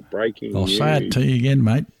 breaking I'll news. say it to you again,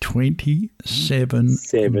 mate.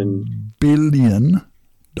 $27 billion.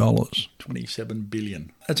 $27 billion.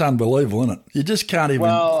 That's unbelievable, isn't it? You just can't even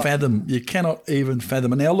fathom. You cannot even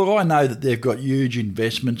fathom. Now, look, I know that they've got huge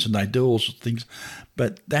investments and they do all sorts of things,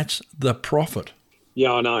 but that's the profit.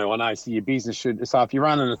 Yeah, I know. So your business should. So if you're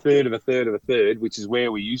running a third of a third of a third, which is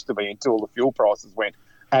where we used to be until the fuel prices went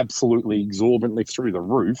absolutely exorbitantly through the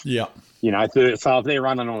roof. Yeah. So if they're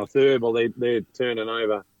running on a third, well, they're turning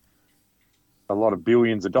over a lot of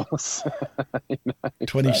billions of dollars.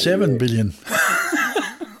 $27 billion.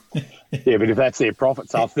 Yeah, but if that's their profit,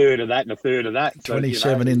 so a third of that and a third of that. So,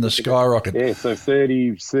 27 in the skyrocket. Yeah, so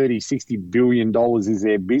 $60 billion is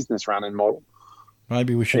their business running model.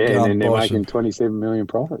 Maybe we should go and they're buy making 27 million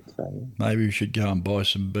profit. So. Maybe we should go and buy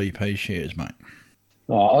some BP shares, mate.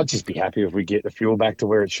 Oh, I'd just be happy if we get the fuel back to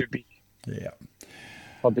where it should be. Yeah.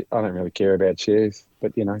 I don't really care about shares,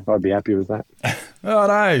 but, I'd be happy with that. Oh,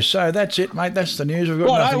 no. So that's it, mate. That's the news. We've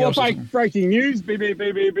got nothing else. Breaking news.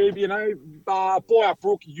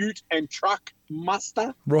 Boyapup Ute and Truck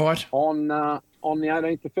muster. Right. On the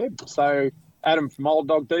 18th of Feb. So Adam from Old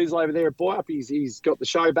Dog Diesel over there at Boyapup, he's got the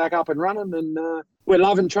show back up and running, and we're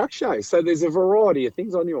loving truck shows. So there's a variety of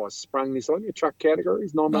things on you. I sprung this on you. Truck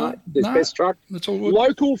categories, nominate. There's best truck. That's all good.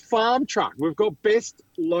 Local farm truck. We've got best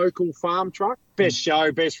local farm truck, best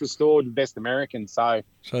show, best restored, and best American. So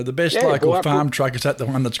the best local farm truck, is that the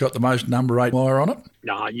one that's got the most number 8 wire on it?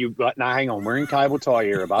 No, hang on. We're in cable tie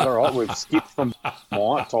era, bud, all right? We've skipped from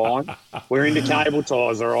my time. We're into cable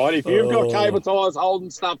ties, all right? If you've got cable ties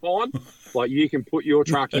holding stuff on, you can put your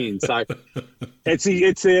truck in. So it's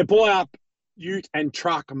a Boyapup Ute and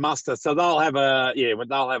Truck muster. So they'll have a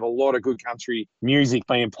lot of good country music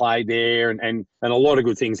being played there and a lot of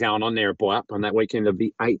good things going on there at Boyapup on that weekend of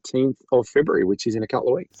the 18th of February, which is in a couple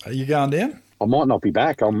of weeks. Are you going down? I might not be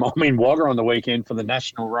back. I'm in Wagga on the weekend for the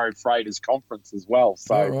National Road Freighters Conference as well.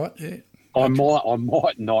 So all right, yeah. I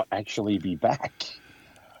might not actually be back.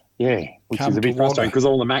 Yeah, which Come is a bit to frustrating Wagga. because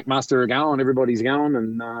all the MacMuster are going, everybody's going,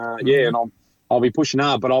 and and I'll be pushing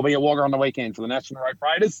hard. But I'll be at Wagga on the weekend for the National Road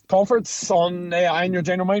Freighters Conference on our annual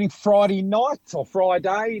general meeting Friday night,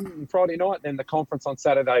 then the conference on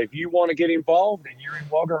Saturday. If you want to get involved and you're in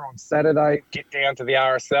Wagga on Saturday, get down to the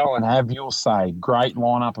RSL and have your say. Great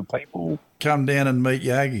lineup of people. Come down and meet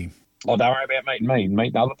Yogi. Oh, don't worry about meeting me.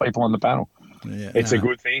 Meet the other people on the panel. Yeah, It's a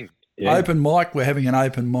good thing. Yeah. Open mic, we're having an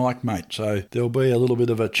open mic, mate. So there'll be a little bit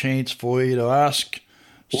of a chance for you to ask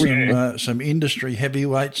some industry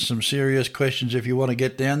heavyweights, some serious questions if you want to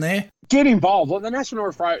get down there. Get involved. Like the National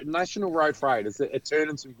Road Freighters, it's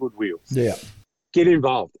turning some good wheels. Yeah. Get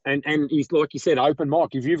involved. And like you said, open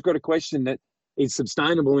mic. If you've got a question that is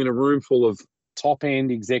sustainable in a room full of top-end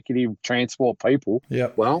executive transport people,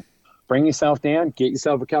 well, bring yourself down, get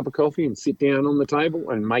yourself a cup of coffee and sit down on the table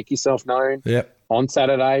and make yourself known on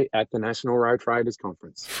Saturday at the National Road Freighters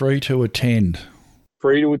Conference. Free to attend.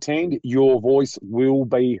 Your voice will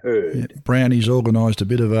be heard. Yeah. Brownie's organised a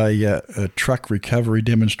bit of a truck recovery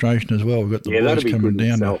demonstration as well. We've got the boys coming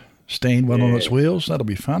down to stand one on its wheels. That'll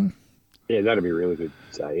be fun. Yeah, that'll be really good.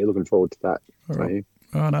 So, looking forward to that. All right.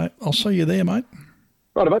 Righto. I'll see you there, mate.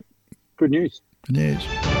 Righto, mate. Good news. Good news.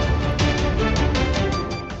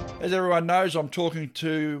 As everyone knows, I'm talking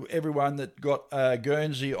to everyone that got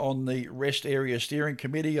Guernsey on the Rest Area Steering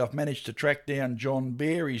Committee. I've managed to track down John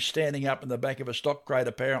Beer. He's standing up in the back of a stock crate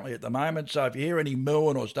apparently at the moment. So if you hear any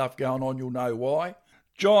mooing or stuff going on, you'll know why.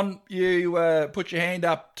 John, you put your hand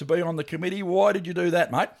up to be on the committee. Why did you do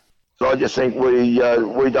that, mate? So I just think we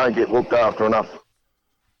don't get looked after enough.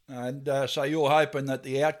 And so you're hoping that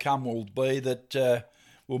the outcome will be that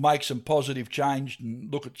we'll make some positive change and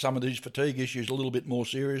look at some of these fatigue issues a little bit more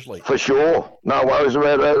seriously. For sure. No worries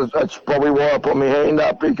about that. That's probably why I put my hand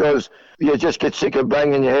up, because you just get sick of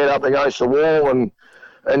banging your head up against the wall.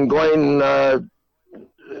 And Glenn,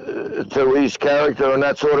 to his character and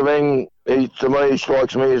that sort of thing, to me,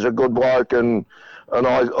 strikes me as a good bloke, and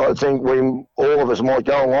I think all of us might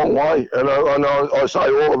go a long way. And I say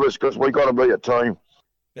all of us because we've got to be a team.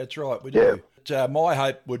 That's right, we do. My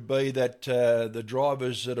hope would be that the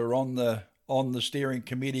drivers that are on the steering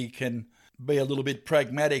committee can be a little bit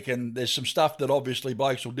pragmatic, and there's some stuff that obviously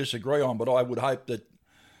blokes will disagree on, but I would hope that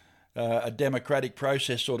a democratic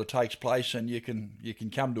process sort of takes place and you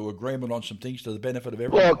can come to agreement on some things to the benefit of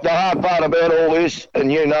everyone. Look, the hard part about all this,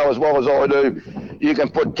 and you know as well as I do, you can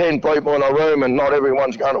put 10 people in a room and not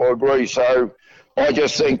everyone's going to agree. So I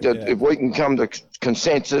just think that if we can come to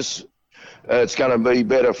consensus, it's going to be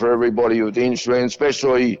better for everybody with the industry, and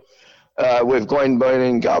especially with Glenn being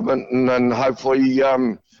in government, and hopefully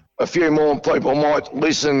a few more people might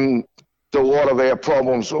listen to a lot of our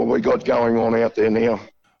problems that we got going on out there now.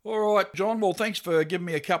 All right, John. Well, thanks for giving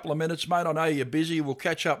me a couple of minutes, mate. I know you're busy. We'll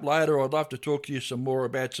catch up later. I'd love to talk to you some more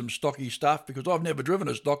about some stocky stuff, because I've never driven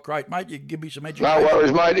a stock crate, mate. You can give me some education. No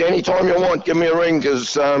worries, mate. Anytime you want, give me a ring,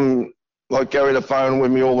 because I carry the phone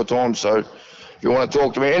with me all the time, so if you want to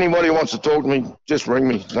talk to me, anybody who wants to talk to me, just ring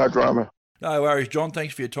me. No drama. No worries, John.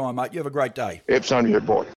 Thanks for your time, mate. You have a great day. Yep, same to you,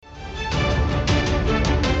 boy.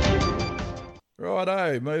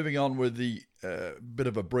 Righto, moving on with the bit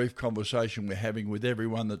of a brief conversation we're having with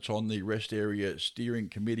everyone that's on the Rest Area Steering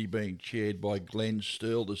Committee, being chaired by Glenn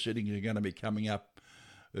Steele. The sittings are going to be coming up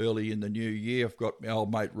early in the new year. I've got my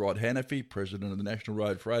old mate Rod Hannafy, President of the National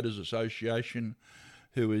Road Freighters Association,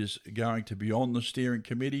 who is going to be on the steering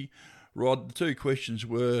committee. Rod, the two questions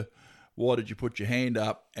were, why did you put your hand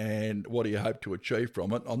up, and what do you hope to achieve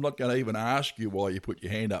from it? I'm not going to even ask you why you put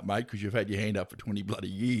your hand up, mate, because you've had your hand up for 20 bloody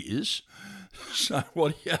years. So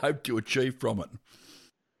what do you hope to achieve from it?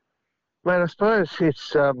 Man, I suppose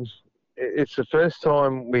it's the first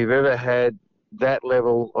time we've ever had that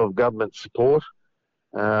level of government support.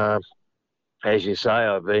 As you say,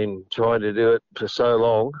 I've been trying to do it for so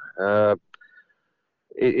long.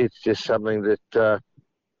 It's just something that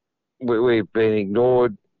we've been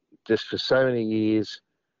ignored just for so many years.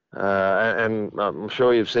 And I'm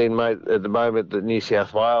sure you've seen, mate, at the moment that New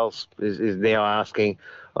South Wales is now asking,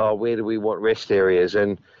 where do we want rest areas?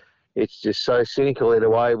 And it's just so cynical in a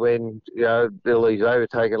way when, all these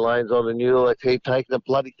overtaken lanes on the Newell, they keep taking the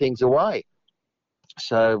bloody things away.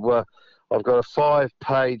 So I've got a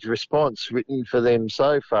 5-page response written for them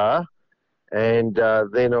so far, and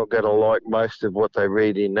they're not going to like most of what they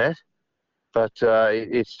read in that. But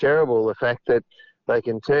it's terrible, the fact that they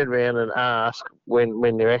can turn around and ask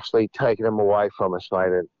when they're actually taking them away from us, mate.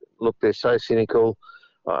 And look, they're so cynical.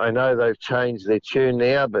 I know they've changed their tune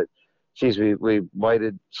now, but geez, we've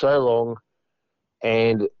waited so long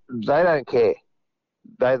and they don't care.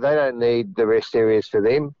 They don't need the rest areas for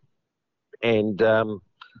them, and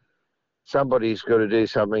somebody's got to do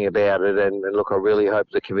something about it. And look, I really hope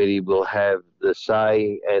the committee will have the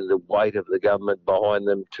say and the weight of the government behind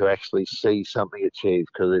them to actually see something achieved,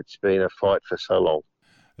 because it's been a fight for so long.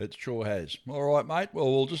 It sure has. All right, mate.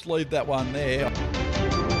 Well, we'll just leave that one there.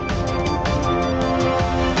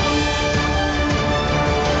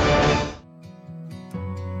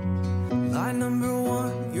 Line number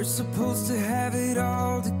one, you're supposed to have it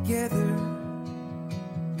all together.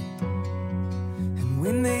 And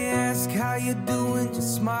when they ask how you doing,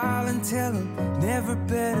 just smile and tell them never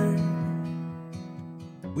better.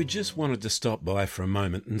 We just wanted to stop by for a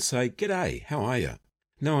moment and say, "G'day, how are you?"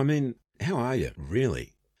 No, I mean, how are you,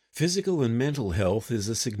 really? Physical and mental health is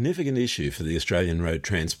a significant issue for the Australian road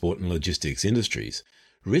transport and logistics industries.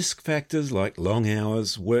 Risk factors like long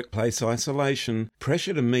hours, workplace isolation,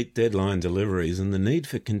 pressure to meet deadline deliveries, and the need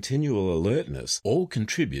for continual alertness all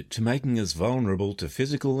contribute to making us vulnerable to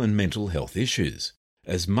physical and mental health issues.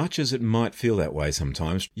 As much as it might feel that way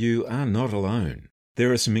sometimes, you are not alone.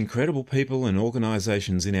 There are some incredible people and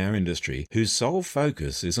organisations in our industry whose sole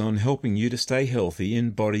focus is on helping you to stay healthy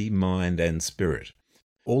in body, mind and spirit.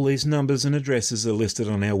 All these numbers and addresses are listed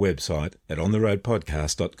on our website at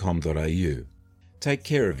ontheroadpodcast.com.au. Take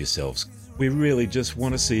care of yourselves. We really just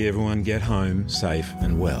want to see everyone get home safe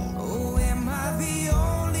and well. Oh, am I the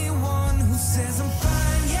only one who says I'm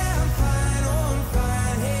fine? Yeah, I'm fine. Oh, I'm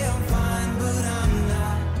fine. Hey, I'm fine, but I'm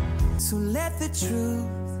not. So let the truth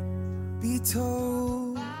be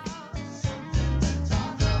told.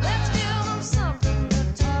 Let's give them something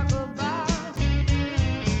to talk about.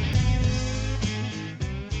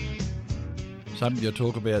 Something to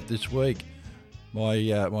talk about this week.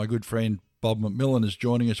 My good friend Bob McMillan is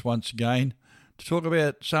joining us once again to talk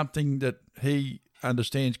about something that he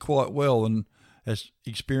understands quite well and has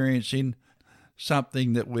experience in,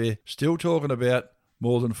 something that we're still talking about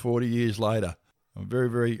more than 40 years later. I'm very,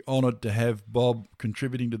 very honoured to have Bob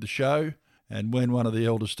contributing to the show, and when one of the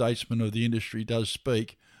elder statesmen of the industry does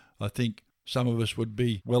speak, I think some of us would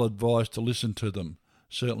be well advised to listen to them.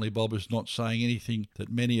 Certainly Bob is not saying anything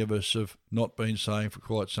that many of us have not been saying for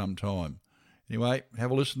quite some time. Anyway,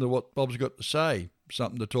 have a listen to what Bob's got to say.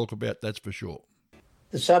 Something to talk about, that's for sure.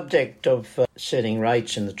 The subject of setting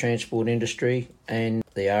rates in the transport industry and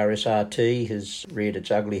the RSRT has reared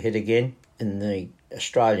its ugly head again. In the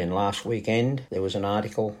Australian last weekend, there was an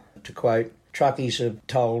article, to quote, "Truckies have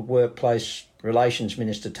told Workplace Relations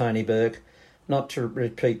Minister Tony Burke not to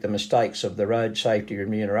repeat the mistakes of the Road Safety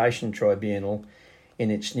Remuneration Tribunal in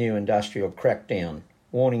its new industrial crackdown,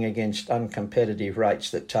 warning against uncompetitive rates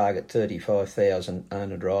that target 35,000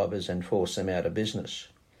 owner-drivers and force them out of business."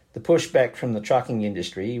 The pushback from the trucking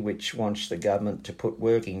industry, which wants the government to put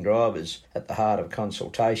working drivers at the heart of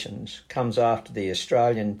consultations, comes after the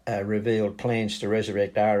Australian revealed plans to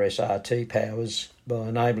resurrect RSRT powers by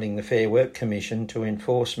enabling the Fair Work Commission to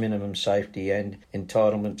enforce minimum safety and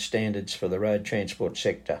entitlement standards for the road transport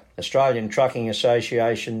sector. Australian Trucking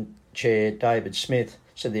Association Chair David Smith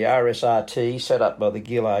said the RSRT, set up by the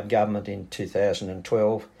Gillard government in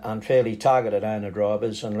 2012, unfairly targeted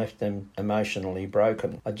owner-drivers and left them emotionally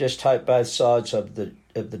broken. I just hope both sides of the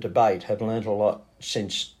debate have learnt a lot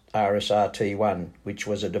since RSRT1, which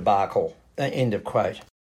was a debacle. End of quote.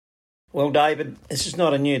 Well, David, this is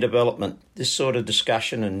not a new development. This sort of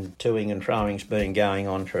discussion and toing and froing's been going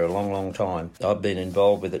on for a long, long time. I've been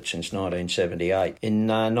involved with it since 1978. In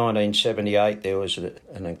 1978, there was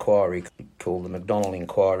an inquiry called the McDonnell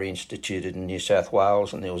Inquiry instituted in New South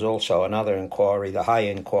Wales, and there was also another inquiry, the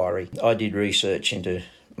Hay Inquiry. I did research into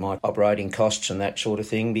my operating costs and that sort of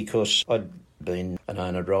thing because I'd been an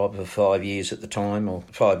owner-driver for 5 years at the time, or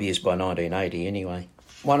 5 years by 1980 anyway.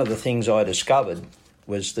 One of the things I discovered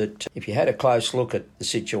was that if you had a close look at the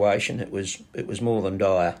situation, it was more than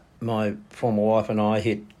dire. My former wife and I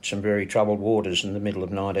hit some very troubled waters in the middle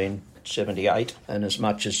of 1978, and as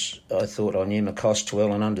much as I thought I knew my costs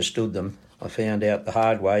well and understood them, I found out the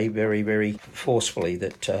hard way very, very forcefully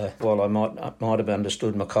that while I might have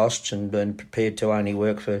understood my costs and been prepared to only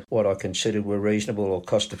work for what I considered were reasonable or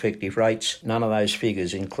cost-effective rates, none of those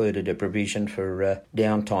figures included a provision for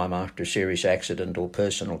downtime after a serious accident or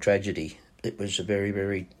personal tragedy. It was a very,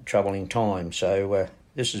 very troubling time. So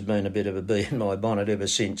this has been a bit of a bee in my bonnet ever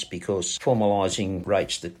since, because formalising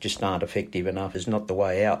rates that just aren't effective enough is not the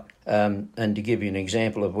way out. And to give you an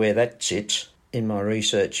example of where that sits, in my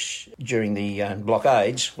research during the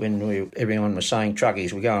blockades, when everyone was saying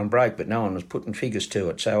truckies were going broke, but no one was putting figures to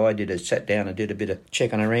it. So I sat down and did a bit of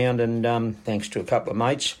checking around, and thanks to a couple of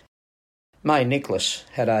mates, May Nicholas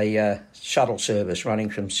had a shuttle service running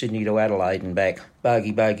from Sydney to Adelaide and back.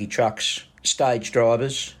 Bogie trucks, stage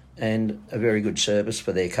drivers, and a very good service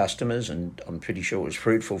for their customers, and I'm pretty sure it was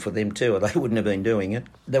fruitful for them too, or they wouldn't have been doing it.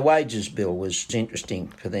 The wages bill was interesting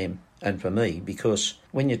for them and for me, because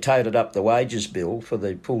when you totaled up the wages bill for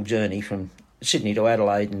the full journey from Sydney to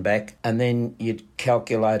Adelaide and back, and then you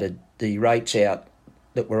calculated the rates out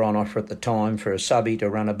that were on offer at the time for a subby to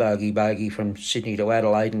run a bogie from Sydney to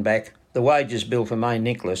Adelaide and back, the wages bill for May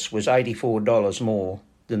Nicholas was $84 more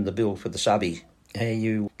than the bill for the subby. How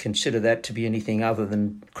you consider that to be anything other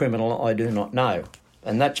than criminal, I do not know.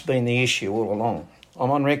 And that's been the issue all along.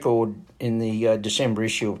 I'm on record in the December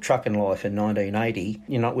issue of Trucking Life in 1980,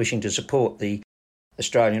 you're not wishing to support the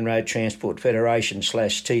Australian Road Transport Federation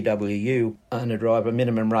 /TWU owner-driver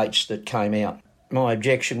minimum rates that came out. My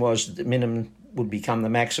objection was that the minimum would become the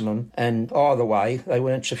maximum, and either way they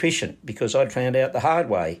weren't sufficient, because I'd found out the hard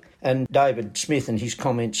way. And David Smith, in his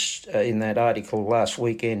comments in that article last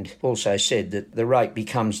weekend, also said that the rate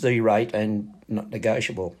becomes the rate and not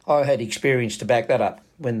negotiable. I had experience to back that up.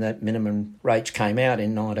 When the minimum rates came out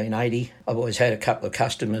in 1980, I've always had a couple of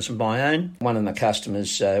customers of my own. One of my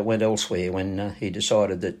customers went elsewhere when he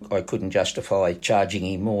decided that I couldn't justify charging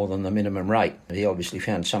him more than the minimum rate. He obviously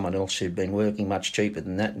found someone else who'd been working much cheaper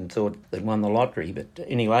than that and thought they'd won the lottery. But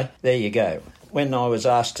anyway, there you go. When I was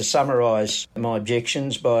asked to summarise my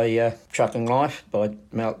objections by Trucking Life, by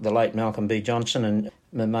the late Malcolm B. Johnson and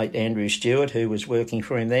my mate Andrew Stewart, who was working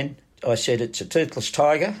for him then, I said it's a toothless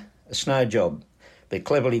tiger, a snow job, but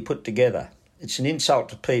cleverly put together. It's an insult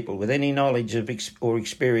to people with any knowledge of or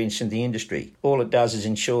experience in the industry. All it does is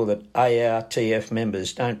ensure that ARTF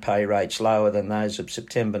members don't pay rates lower than those of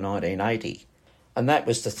September 1980. And that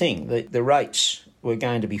was the thing. The rates were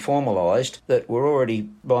going to be formalised that were already,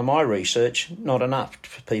 by my research, not enough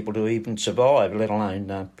for people to even survive, let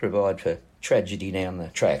alone provide for tragedy down the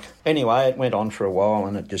track. Anyway, it went on for a while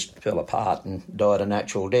and it just fell apart and died a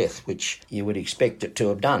natural death, which you would expect it to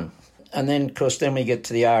have done. And then, of course, we get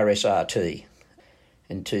to the RSRT.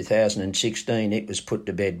 In 2016, it was put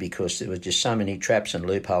to bed because there was just so many traps and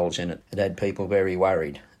loopholes in it. It had people very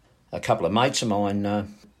worried. A couple of mates of mine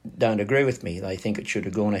don't agree with me. They think it should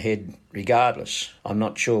have gone ahead regardless. I'm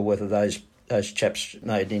not sure whether those chaps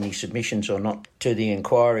made any submissions or not to the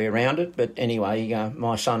inquiry around it, but anyway,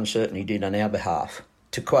 my son certainly did on our behalf.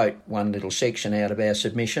 To quote one little section out of our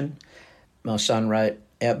submission, my son wrote,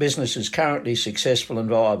 "Our business is currently successful and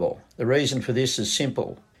viable. The reason for this is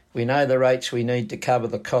simple. We know the rates we need to cover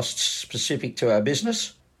the costs specific to our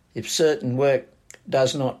business. If certain work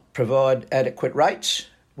does not provide adequate rates,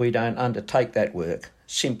 we don't undertake that work.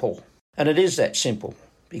 Simple." And it is that simple,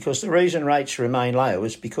 because the reason rates remain low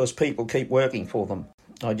is because people keep working for them.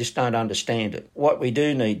 I just don't understand it. What we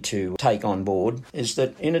do need to take on board is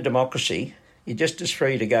that in a democracy, you're just as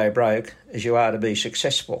free to go broke as you are to be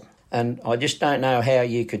successful. And I just don't know how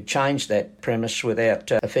you could change that premise without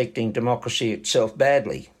affecting democracy itself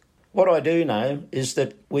badly. What I do know is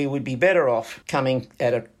that we would be better off coming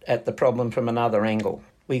at the problem from another angle.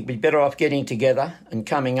 We'd be better off getting together and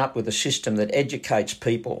coming up with a system that educates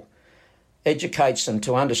people, educates them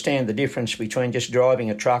to understand the difference between just driving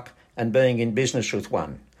a truck and being in business with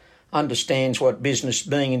one, understands what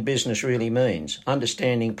being in business really means,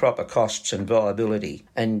 understanding proper costs and viability,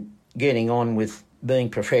 and getting on with being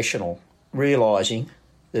professional, realising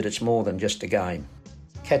that it's more than just a game.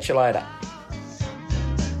 Catch you later.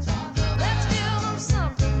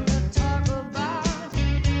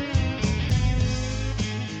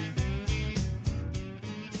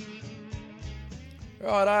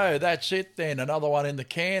 Righto, that's it then. Another one in the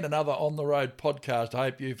can, another On The Road podcast. I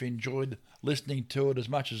hope you've enjoyed listening to it as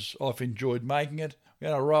much as I've enjoyed making it. We're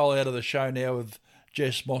going to roll out of the show now with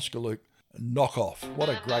Jess Moskaluk, Knock Off. What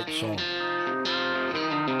a great song.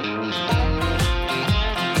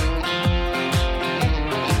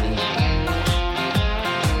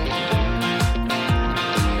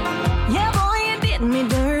 Yeah, boy, you did me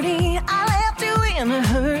dirty. I left you in a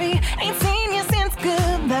hurry. Ain't seen you since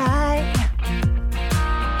goodbye.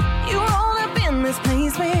 You rolled up in this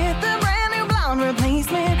place with a brand new blonde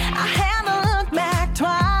replacement. I had to look back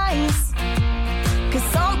twice, 'cause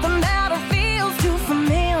something about her feels too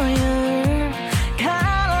familiar.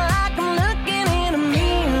 Kinda like I'm looking in a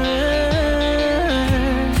mirror.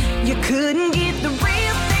 You couldn't get the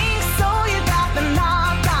real thing, so you got the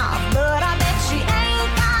knockoff. But I bet she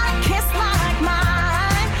ain't got a kiss like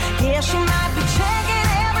mine. Yeah, she might be checking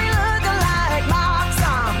every lookalike box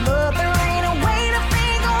off, but there ain't a way to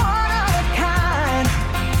figure one of a kind.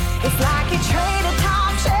 It's like you trade a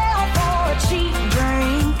top shelf for a cheap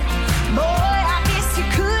drink. Boy, I guess you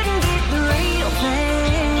couldn't get the real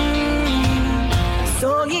thing.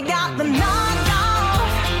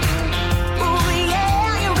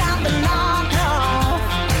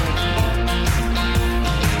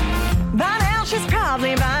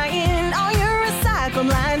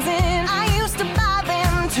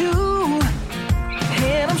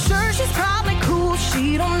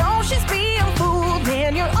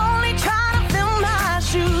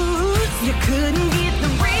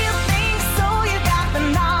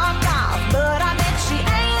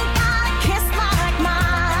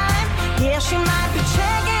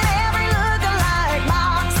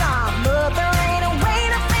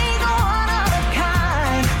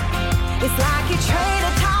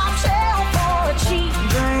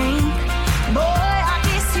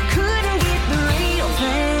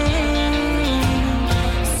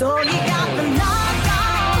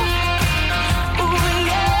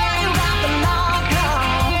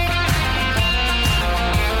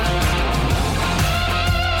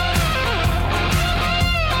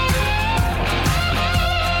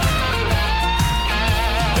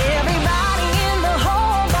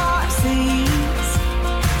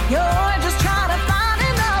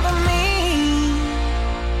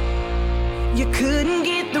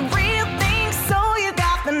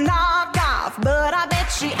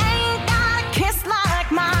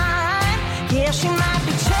 Well, she might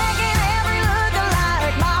be checking every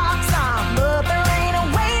look-alike box off, but there ain't a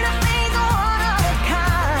way to think one of a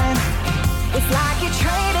kind. It's like you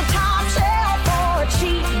trade a top shelf for a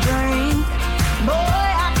cheap drink. Boy,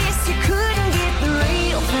 I guess you couldn't get the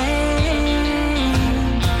real thing.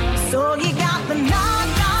 So you got the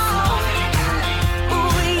knockoff.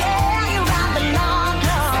 Ooh, yeah, you got the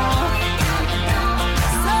knockoff.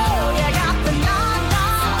 So you got the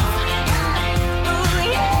knockoff. Ooh,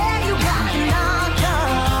 yeah, you got the knockoff.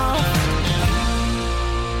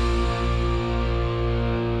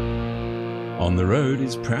 On the Road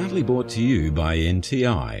is proudly brought to you by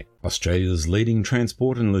NTI, Australia's leading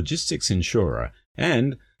transport and logistics insurer,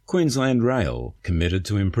 and Queensland Rail, committed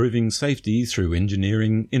to improving safety through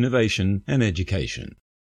engineering, innovation and education.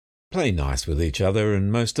 Play nice with each other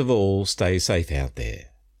and most of all, stay safe out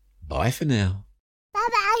there. Bye for now.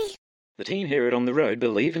 Bye-bye. The team here at On the Road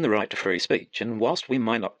believe in the right to free speech, and whilst we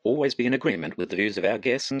might not always be in agreement with the views of our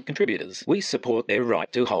guests and contributors, we support their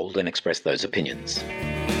right to hold and express those opinions.